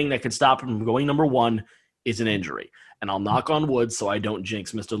only thing that could stop him from going number 1 is an injury. And I'll knock on wood so I don't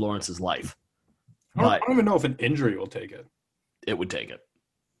jinx Mr. Lawrence's life. I don't even know if an injury will take it. It would take it.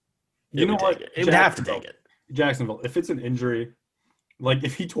 You know what? It would have to take it. Jacksonville, if it's an injury, like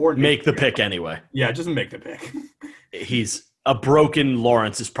if he tore it. Make the pick anyway. Yeah, just make the pick. He's a broken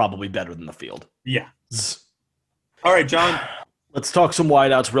Lawrence is probably better than the field. Yeah. All right, John. Let's talk some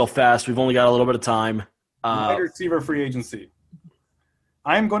wideouts real fast. We've only got a little bit of time. Wide receiver free agency.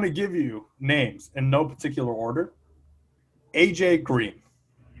 I am going to give you names in no particular order. AJ Green,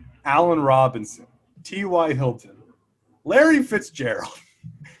 Allen Robinson, T.Y. Hilton, Larry Fitzgerald,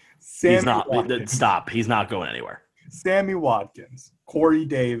 Stop. He's not going anywhere. Sammy Watkins, Corey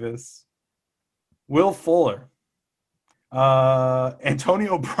Davis, Will Fuller,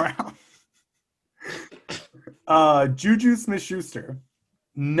 Antonio Brown, Juju Smith-Schuster,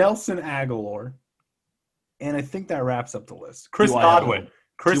 Nelson Aguilar, and I think that wraps up the list. Chris Godwin.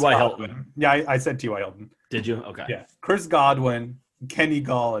 T.Y. Hilton. Yeah, I said T.Y. Hilton. Did you? Okay. Yeah. Chris Godwin, Kenny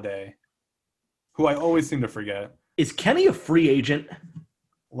Golladay. who I always seem to forget. Is Kenny a free agent?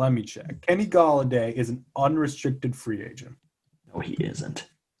 Let me check. Kenny Golladay is an unrestricted free agent. No, he isn't.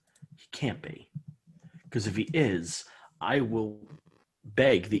 He can't be. Because if he is, I will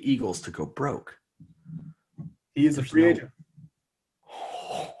beg the Eagles to go broke. He is a free agent.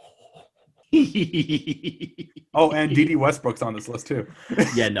 Oh, and D.D. Westbrook's on this list too.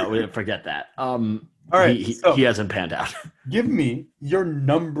 Yeah, no, forget that. All right, he hasn't panned out. Give me your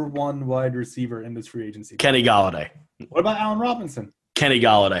number one wide receiver in this free agency. Kenny Golladay. What about Allen Robinson? Kenny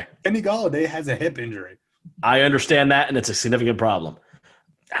Golladay. Kenny Golladay has a hip injury. I understand that, and it's a significant problem.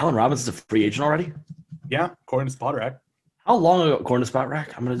 Allen Robinson's a free agent already? Yeah, according to Spotrac. How long ago, according to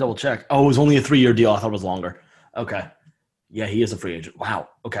Spotrac? I'm going to double check. Oh, it was only a 3-year deal. I thought it was longer. Okay. Yeah, he is a free agent. Wow.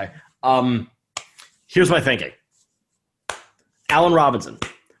 Okay. Here's my thinking. Allen Robinson,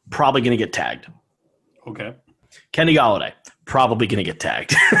 probably going to get tagged. Okay. Kenny Golladay, probably going to get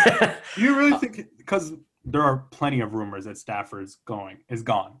tagged. Do you really think – because there are plenty of rumors that Stafford is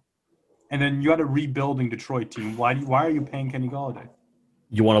gone. And then you had a rebuilding Detroit team. Why are you paying Kenny Golladay?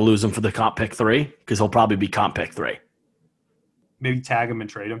 You want to lose him for the comp pick 3? Because he'll probably be comp pick 3. Maybe tag him and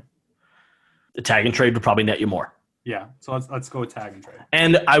trade him. The tag and trade would probably net you more. Yeah, so let's go with tag and trade.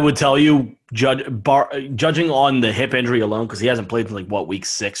 And I would tell you, judging on the hip injury alone, because he hasn't played in week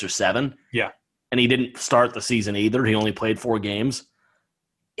 6 or 7. Yeah. And he didn't start the season either. He only played 4 games.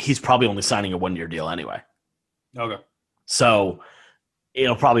 He's probably only signing a 1-year deal anyway. Okay. So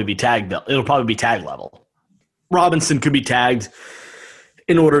it'll probably be tagged. It'll probably be tag level. Robinson could be tagged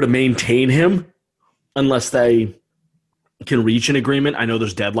in order to maintain him, unless they can reach an agreement. I know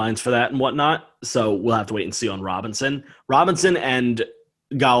there's deadlines for that and whatnot, so we'll have to wait and see on Robinson. Robinson and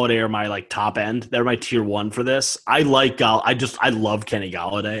Golladay are my top end. They're my tier 1 for this. I like I love Kenny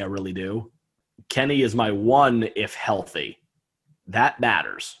Golladay. I really do. Kenny is my 1 if healthy. That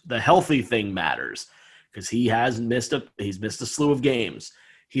matters. The healthy thing matters because he's missed a slew of games.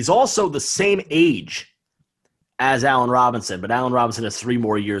 He's also the same age as Allen Robinson, but Allen Robinson has 3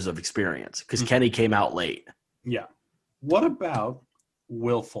 more years of experience because Kenny came out late. Yeah. What about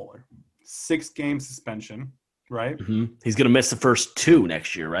Will Fuller? 6-game suspension, right? Mm-hmm. He's going to miss the first 2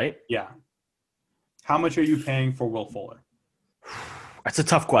 next year, right? Yeah. How much are you paying for Will Fuller? That's a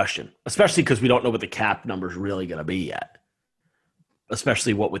tough question, especially because we don't know what the cap number is really going to be yet,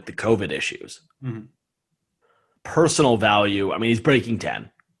 especially what with the COVID issues. Mm-hmm. Personal value, I mean, he's breaking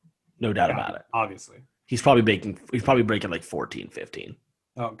 10. No doubt about it. Obviously. He's probably breaking 14, 15.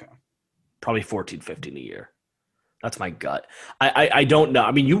 Okay. Probably 14, 15 a year. That's my gut. I don't know.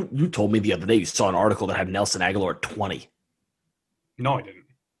 I mean, you told me the other day you saw an article that had Nelson Aguilar at 20. No, I didn't.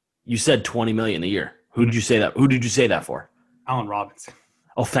 You said $20 million a year. Who did you say that? Who did you say that for? Allen Robinson.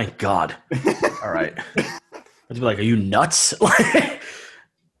 Oh, thank God. All right. I'd be like, are you nuts?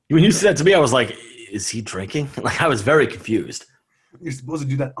 When you said that to me, I was like, is he drinking? I was very confused. You're supposed to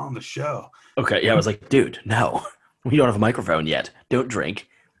do that on the show. Okay. Yeah. I was like, dude, no, we don't have a microphone yet. Don't drink.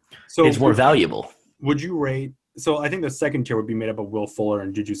 So it's more valuable. Would you rate? So I think the second tier would be made up of Will Fuller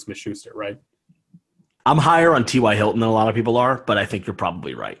and Juju Smith-Schuster, right? I'm higher on T.Y. Hilton than a lot of people are, but I think you're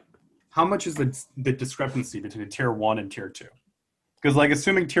probably right. How much is the discrepancy between tier 1 and tier 2? Because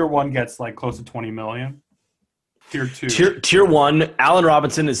assuming tier 1 gets close to 20 million, tier 2. Tier 1, Allen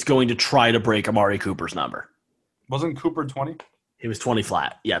Robinson is going to try to break Amari Cooper's number. Wasn't Cooper 20? He was 20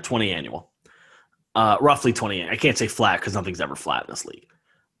 flat. Yeah, 20 annual. Roughly 20. I can't say flat because nothing's ever flat in this league.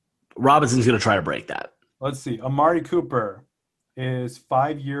 Robinson's going to try to break that. Let's see. Amari Cooper is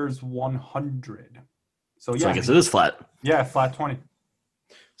 5 years, 100. So I guess it is flat. Yeah, flat 20.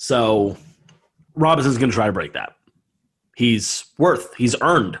 So Robinson's going to try to break that. He's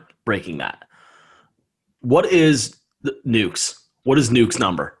earned breaking that. What is Nuke's? What is Nuke's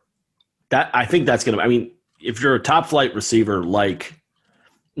number? I think that's going to, I mean, if you're a top flight receiver,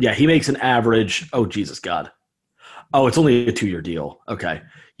 he makes an average. Oh, Jesus God. Oh, it's only a 2-year deal. Okay.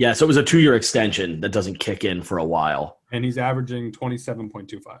 Yeah. So it was a 2-year extension that doesn't kick in for a while. And he's averaging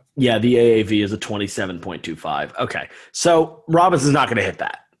 27.25. Yeah. The AAV is a 27.25. Okay. So Robinson's not going to hit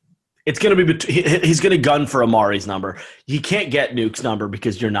that. It's going to be he's going to gun for Amari's number. You can't get Nuke's number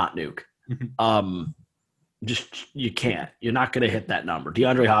because you're not Nuke. You can't. You're not going to hit that number.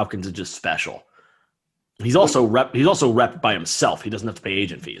 DeAndre Hopkins is just special. He's also repped by himself. He doesn't have to pay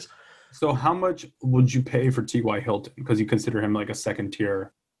agent fees. So how much would you pay for T.Y. Hilton? Because you consider him a second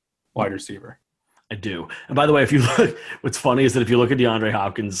tier wide receiver. I do. And by the way, if you look, what's funny is that if you look at DeAndre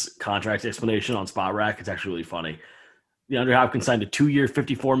Hopkins' contract explanation on Spotrac, it's actually really funny. DeAndre Hopkins signed a 2-year,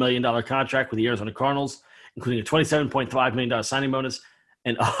 $54 million contract with the Arizona Cardinals, including a $27.5 million signing bonus.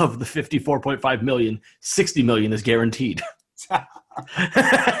 And of the $54.5 million, $60 million is guaranteed.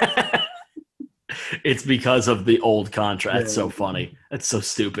 It's because of the old contract. It's so funny. It's so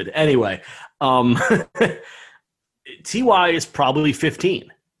stupid. Anyway, Ty is probably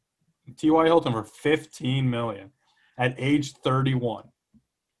 15. T.Y. Hilton for $15 million at age 31.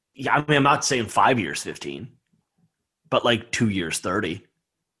 Yeah, I mean, I'm not saying 5 years 15, but like 2 years 30,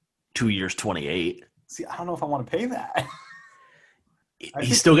 2 years 28. See, I don't know if I want to pay that.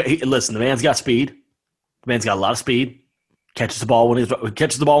 Listen, the man's got speed. The man's got a lot of speed. Catches the ball when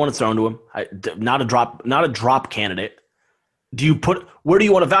it's thrown to him. Not a drop candidate. Where do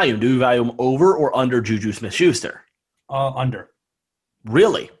you want to value him? Do you value him over or under Juju Smith-Schuster? Under.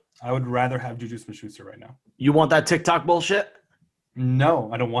 Really? I would rather have Juju Smith-Schuster right now. You want that TikTok bullshit? No,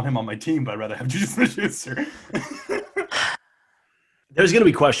 I don't want him on my team, but I'd rather have Juju Smith-Schuster. There's going to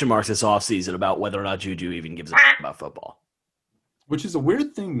be question marks this offseason about whether or not Juju even gives a about football. Which is a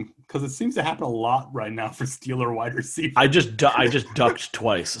weird thing because it seems to happen a lot right now for Steeler wide receivers. I just ducked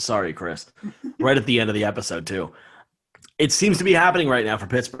twice. Sorry, Chris. Right at the end of the episode, too. It seems to be happening right now for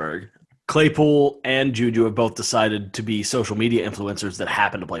Pittsburgh. Claypool and Juju have both decided to be social media influencers that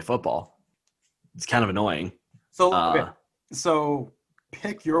happen to play football. It's kind of annoying. So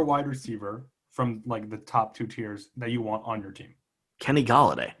pick your wide receiver from like the top 2 tiers that you want on your team. Kenny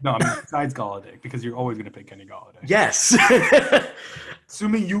Golladay. No, I mean besides Golladay, because you're always going to pick Kenny Golladay. Yes.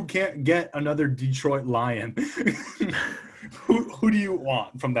 Assuming you can't get another Detroit Lion, who do you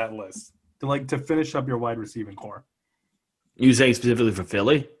want from that list to finish up your wide receiving core? You saying specifically for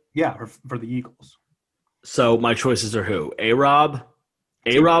Philly? Yeah, for the Eagles. So my choices are who? A-Rob,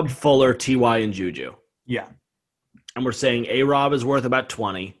 Fuller, T.Y., and Juju. Yeah. And we're saying A-Rob is worth about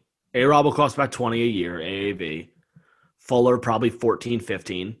 20. A-Rob will cost about 20 a year, AAV. Fuller probably 14,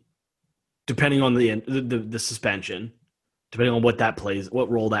 15, depending on the suspension, depending on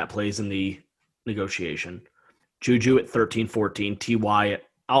what role that plays in the negotiation. Juju at 13, 14. Ty,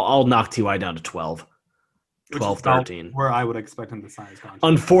 I'll knock Ty down to 12, 13. Where I would expect him to sign his contract.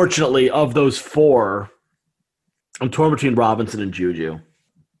 Unfortunately, of those 4, I'm torn between Robinson and Juju.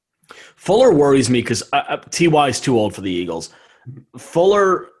 Fuller worries me because Ty is too old for the Eagles.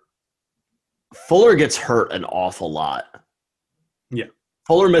 Fuller gets hurt an awful lot. Yeah.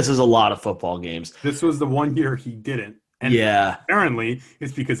 Fuller misses a lot of football games. This was the one year he didn't. And apparently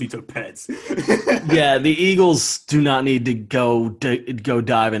it's because he took pets. Yeah, the Eagles do not need to go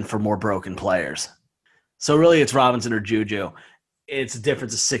diving for more broken players. So really it's Robinson or Juju. It's a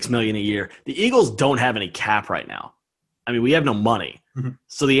difference of $6 million a year. The Eagles don't have any cap right now. I mean, we have no money. Mm-hmm.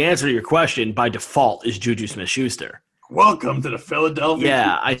 So the answer to your question by default is Juju Smith-Schuster. Welcome to the Philadelphia.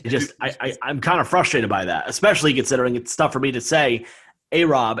 Yeah, I'm kind of frustrated by that, especially considering it's tough for me to say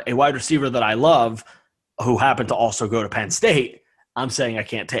A-Rob, a wide receiver that I love, who happened to also go to Penn State, I'm saying I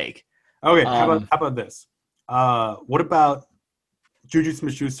can't take. Okay, how about this? What about Juju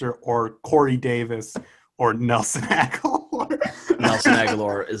Smith-Schuster or Corey Davis or Nelson Aguilar? Nelson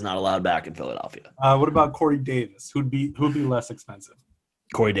Aguilar is not allowed back in Philadelphia. What about Corey Davis? Who'd be less expensive?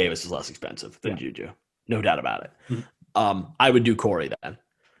 Corey Davis is less expensive than Juju. No doubt about it. Mm-hmm. I would do Corey then.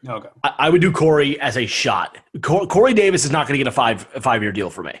 Okay. I would do Corey as a shot. Corey Davis is not going to get a five-year deal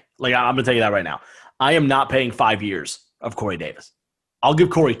for me. Like, I'm going to tell you that right now. I am not paying 5 years of Corey Davis. I'll give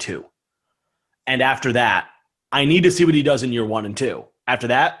Corey 2. And after that, I need to see what he does in year 1 and 2. After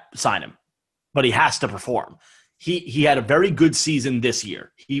that, sign him. But he has to perform. He had a very good season this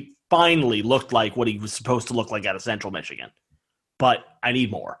year. He finally looked like what he was supposed to look like out of Central Michigan. But I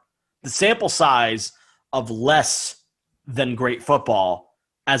need more. The sample size of less than great football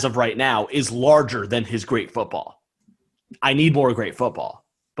as of right now is larger than his great football. I need more great football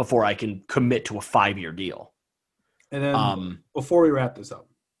before I can commit to a 5-year deal. And then before we wrap this up,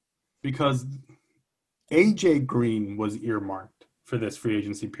 because AJ Green was earmarked for this free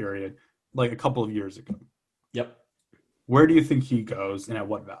agency period like a couple of years ago. Yep. Where do you think he goes and at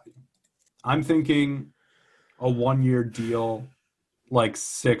what value? I'm thinking a 1-year deal, like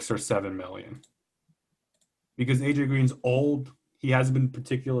 6 or 7 million. Because AJ Green's old, he hasn't been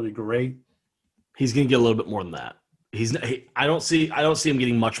particularly great. He's going to get a little bit more than that. I don't see him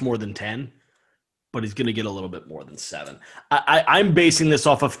getting much more than 10, but he's going to get a little bit more than 7. I'm basing this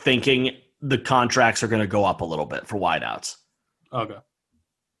off of thinking the contracts are going to go up a little bit for wideouts. Okay.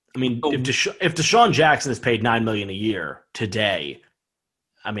 I mean, if Deshaun Jackson is paid $9 million a year today,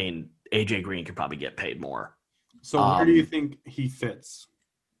 I mean, AJ Green could probably get paid more. So where do you think he fits?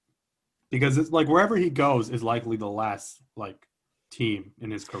 Because it's like wherever he goes is likely the last team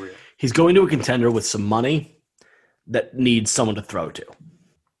in his career. He's going to a contender with some money that needs someone to throw to.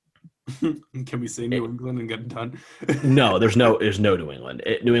 Can we say New England and get it done? No, there's no New England.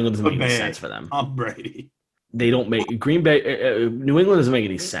 New England doesn't make any sense for them. Tom Brady. They don't make Green Bay. New England doesn't make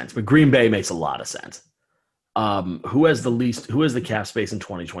any sense, but Green Bay makes a lot of sense. Who has the least? Who has the cap space in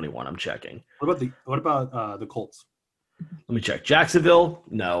 2021? I'm checking. What about the Colts? Let me check. Jacksonville,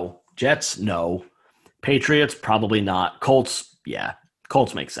 no. Jets, no. Patriots, probably not. Colts, yeah.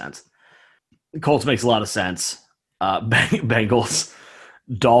 Colts makes sense. Colts makes a lot of sense. Bengals,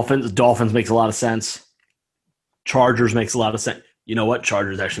 Dolphins makes a lot of sense. Chargers makes a lot of sense. You know what?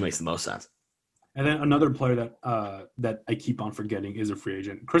 Chargers actually makes the most sense. And then another player that I keep on forgetting is a free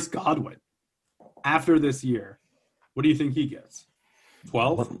agent, Chris Godwin. After this year, what do you think he gets?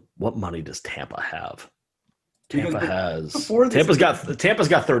 12? What money does Tampa have? Tampa's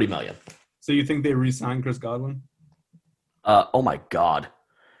got 30 million. So you think they re-sign Chris Godwin? Oh my God.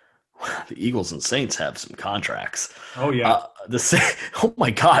 The Eagles and Saints have some contracts. Oh yeah. Oh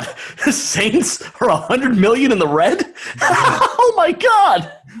my God. The Saints are $100 million in the red? Oh my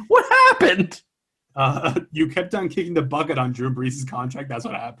God. What happened? You kept on kicking the bucket on Drew Brees' contract. That's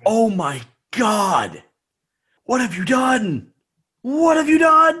what happened. Oh my God. What have you done? What have you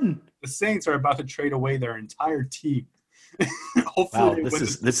done? The Saints are about to trade away their entire team. Hopefully, wow,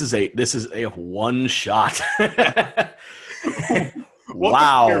 this is a one shot.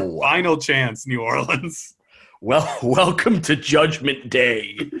 Wow! Your final chance, New Orleans. Well, welcome to Judgment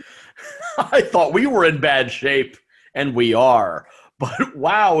Day. I thought we were in bad shape, and we are. But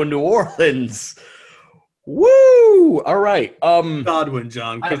wow, New Orleans. Woo! All right. Godwin,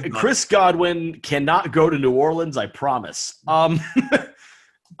 John. Chris Godwin cannot go to New Orleans. I promise. I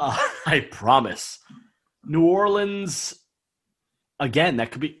promise. New Orleans. Again,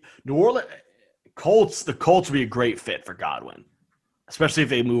 that could be New Orleans. Colts. The Colts would be a great fit for Godwin, especially if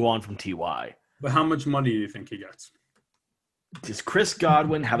they move on from Ty. But how much money do you think he gets? Does Chris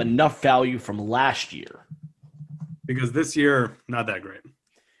Godwin have enough value from last year? Because this year, not that great.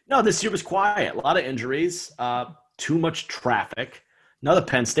 No, this year was quiet. A lot of injuries, too much traffic. Another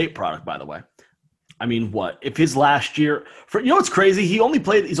Penn State product, by the way. I mean, what? If his last year – you know what's crazy? He's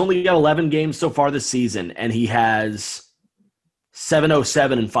only got 11 games so far this season, and he has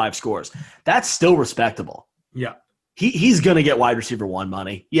 707 and 5 scores. That's still respectable. Yeah. He's going to get wide receiver 1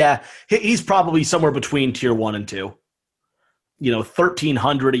 money. Yeah, he's probably somewhere between tier 1 and 2.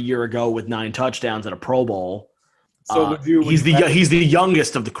 1,300 a year ago with 9 touchdowns at a Pro Bowl. So he's the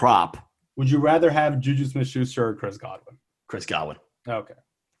youngest of the crop. Would you rather have Juju Smith-Schuster or Chris Godwin? Chris Godwin. Okay.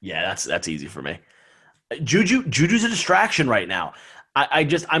 Yeah, that's easy for me. Juju's a distraction right now.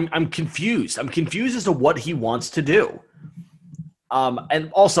 I'm confused. I'm confused as to what he wants to do.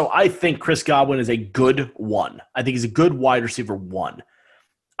 And also, I think Chris Godwin is a good 1. I think he's a good wide receiver 1.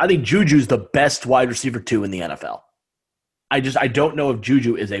 I think Juju's the best wide receiver 2 in the NFL. I don't know if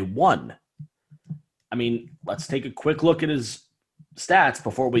Juju is a 1. I mean, let's take a quick look at his stats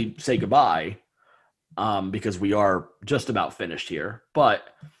before we say goodbye, because we are just about finished here. But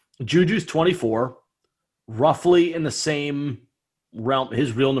Juju's 24, roughly in the same realm.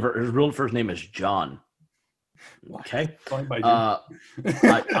 His real first name is John. Okay. I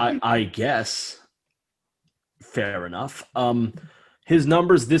guess. Fair enough. His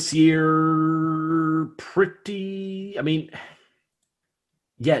numbers this year, pretty. I mean,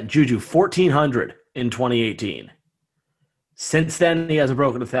 yeah, Juju 1,400 in 2018. Since then, he hasn't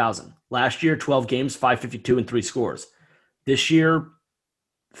broken 1,000. Last year, 12 games, 552 and 3 scores. This year,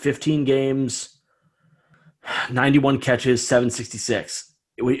 15 games, 91 catches, 766.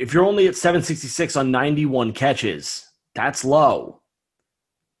 If you're only at 766 on 91 catches, that's low.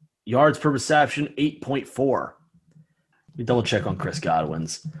 Yards per reception, 8.4. Let me double check on Chris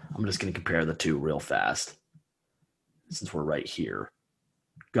Godwin's. I'm just going to compare the two real fast since we're right here.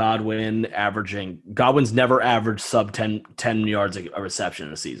 Godwin's never averaged sub 10 yards a reception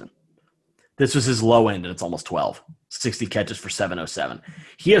in a season. This was his low end, and it's almost 12. 60 catches for 707.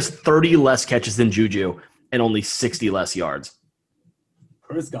 He has 30 less catches than Juju and only 60 less yards.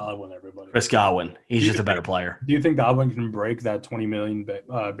 Chris Godwin, everybody. Chris Godwin. He's just a better player. Do you think Godwin can break that 20 million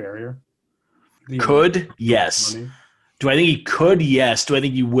barrier? Could? Yes. Money? Do I think he could? Yes. Do I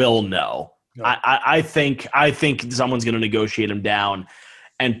think he will? No. I think someone's going to negotiate him down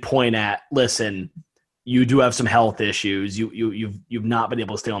and point at, listen, you do have some health issues. You've not been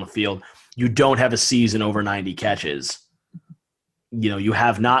able to stay on the field. You don't have a season over 90 catches. You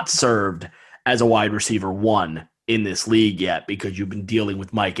have not served as a wide receiver 1 in this league yet because you've been dealing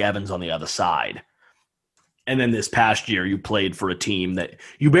with Mike Evans on the other side. And then this past year, you played for a team that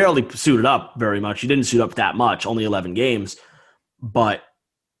you barely suited up very much. You didn't suit up that much, only 11 games. But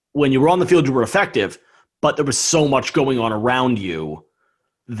when you were on the field, you were effective, but there was so much going on around you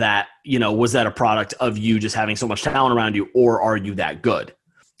that, was that a product of you just having so much talent around you, or are you that good?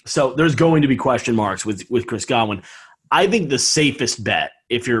 So there's going to be question marks with Chris Godwin. I think the safest bet,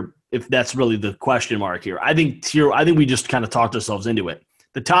 if that's really the question mark here, I think we just kind of talked ourselves into it.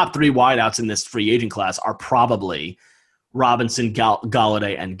 The top 3 wideouts in this free agent class are probably Robinson,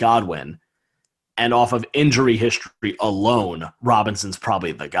 Golladay, and Godwin. And off of injury history alone, Robinson's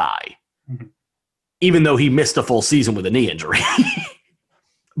probably the guy. Mm-hmm. Even though he missed a full season with a knee injury.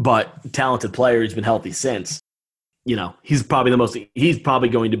 But talented player, he's been healthy since. He's probably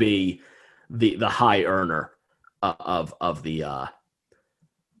going to be the high earner of the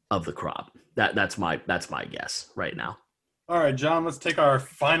crop. That's my guess right now. All right, John, let's take our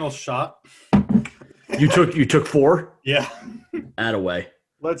final shot. You took 4? Yeah. Attaway.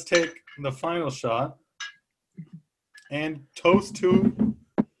 Let's take the final shot and toast to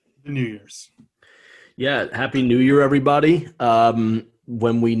the New Year's. Yeah, Happy New Year, everybody.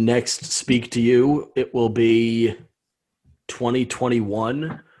 When we next speak to you, it will be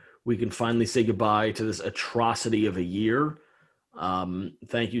 2021. We can finally say goodbye to this atrocity of a year.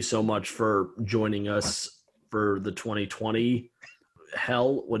 Thank you so much for joining us for the 2020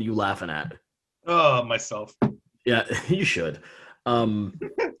 hell. What are you laughing at? Oh, myself. Yeah, you should.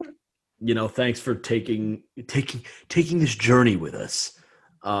 Thanks for taking this journey with us.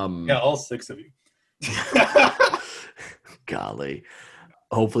 Yeah, all 6 of you. Golly.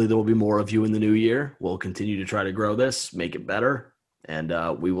 Hopefully there will be more of you in the new year. We'll continue to try to grow this, make it better, and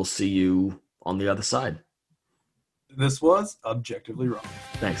we will see you on the other side. This was Objectively Wrong.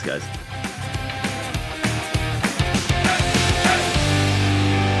 Thanks, guys.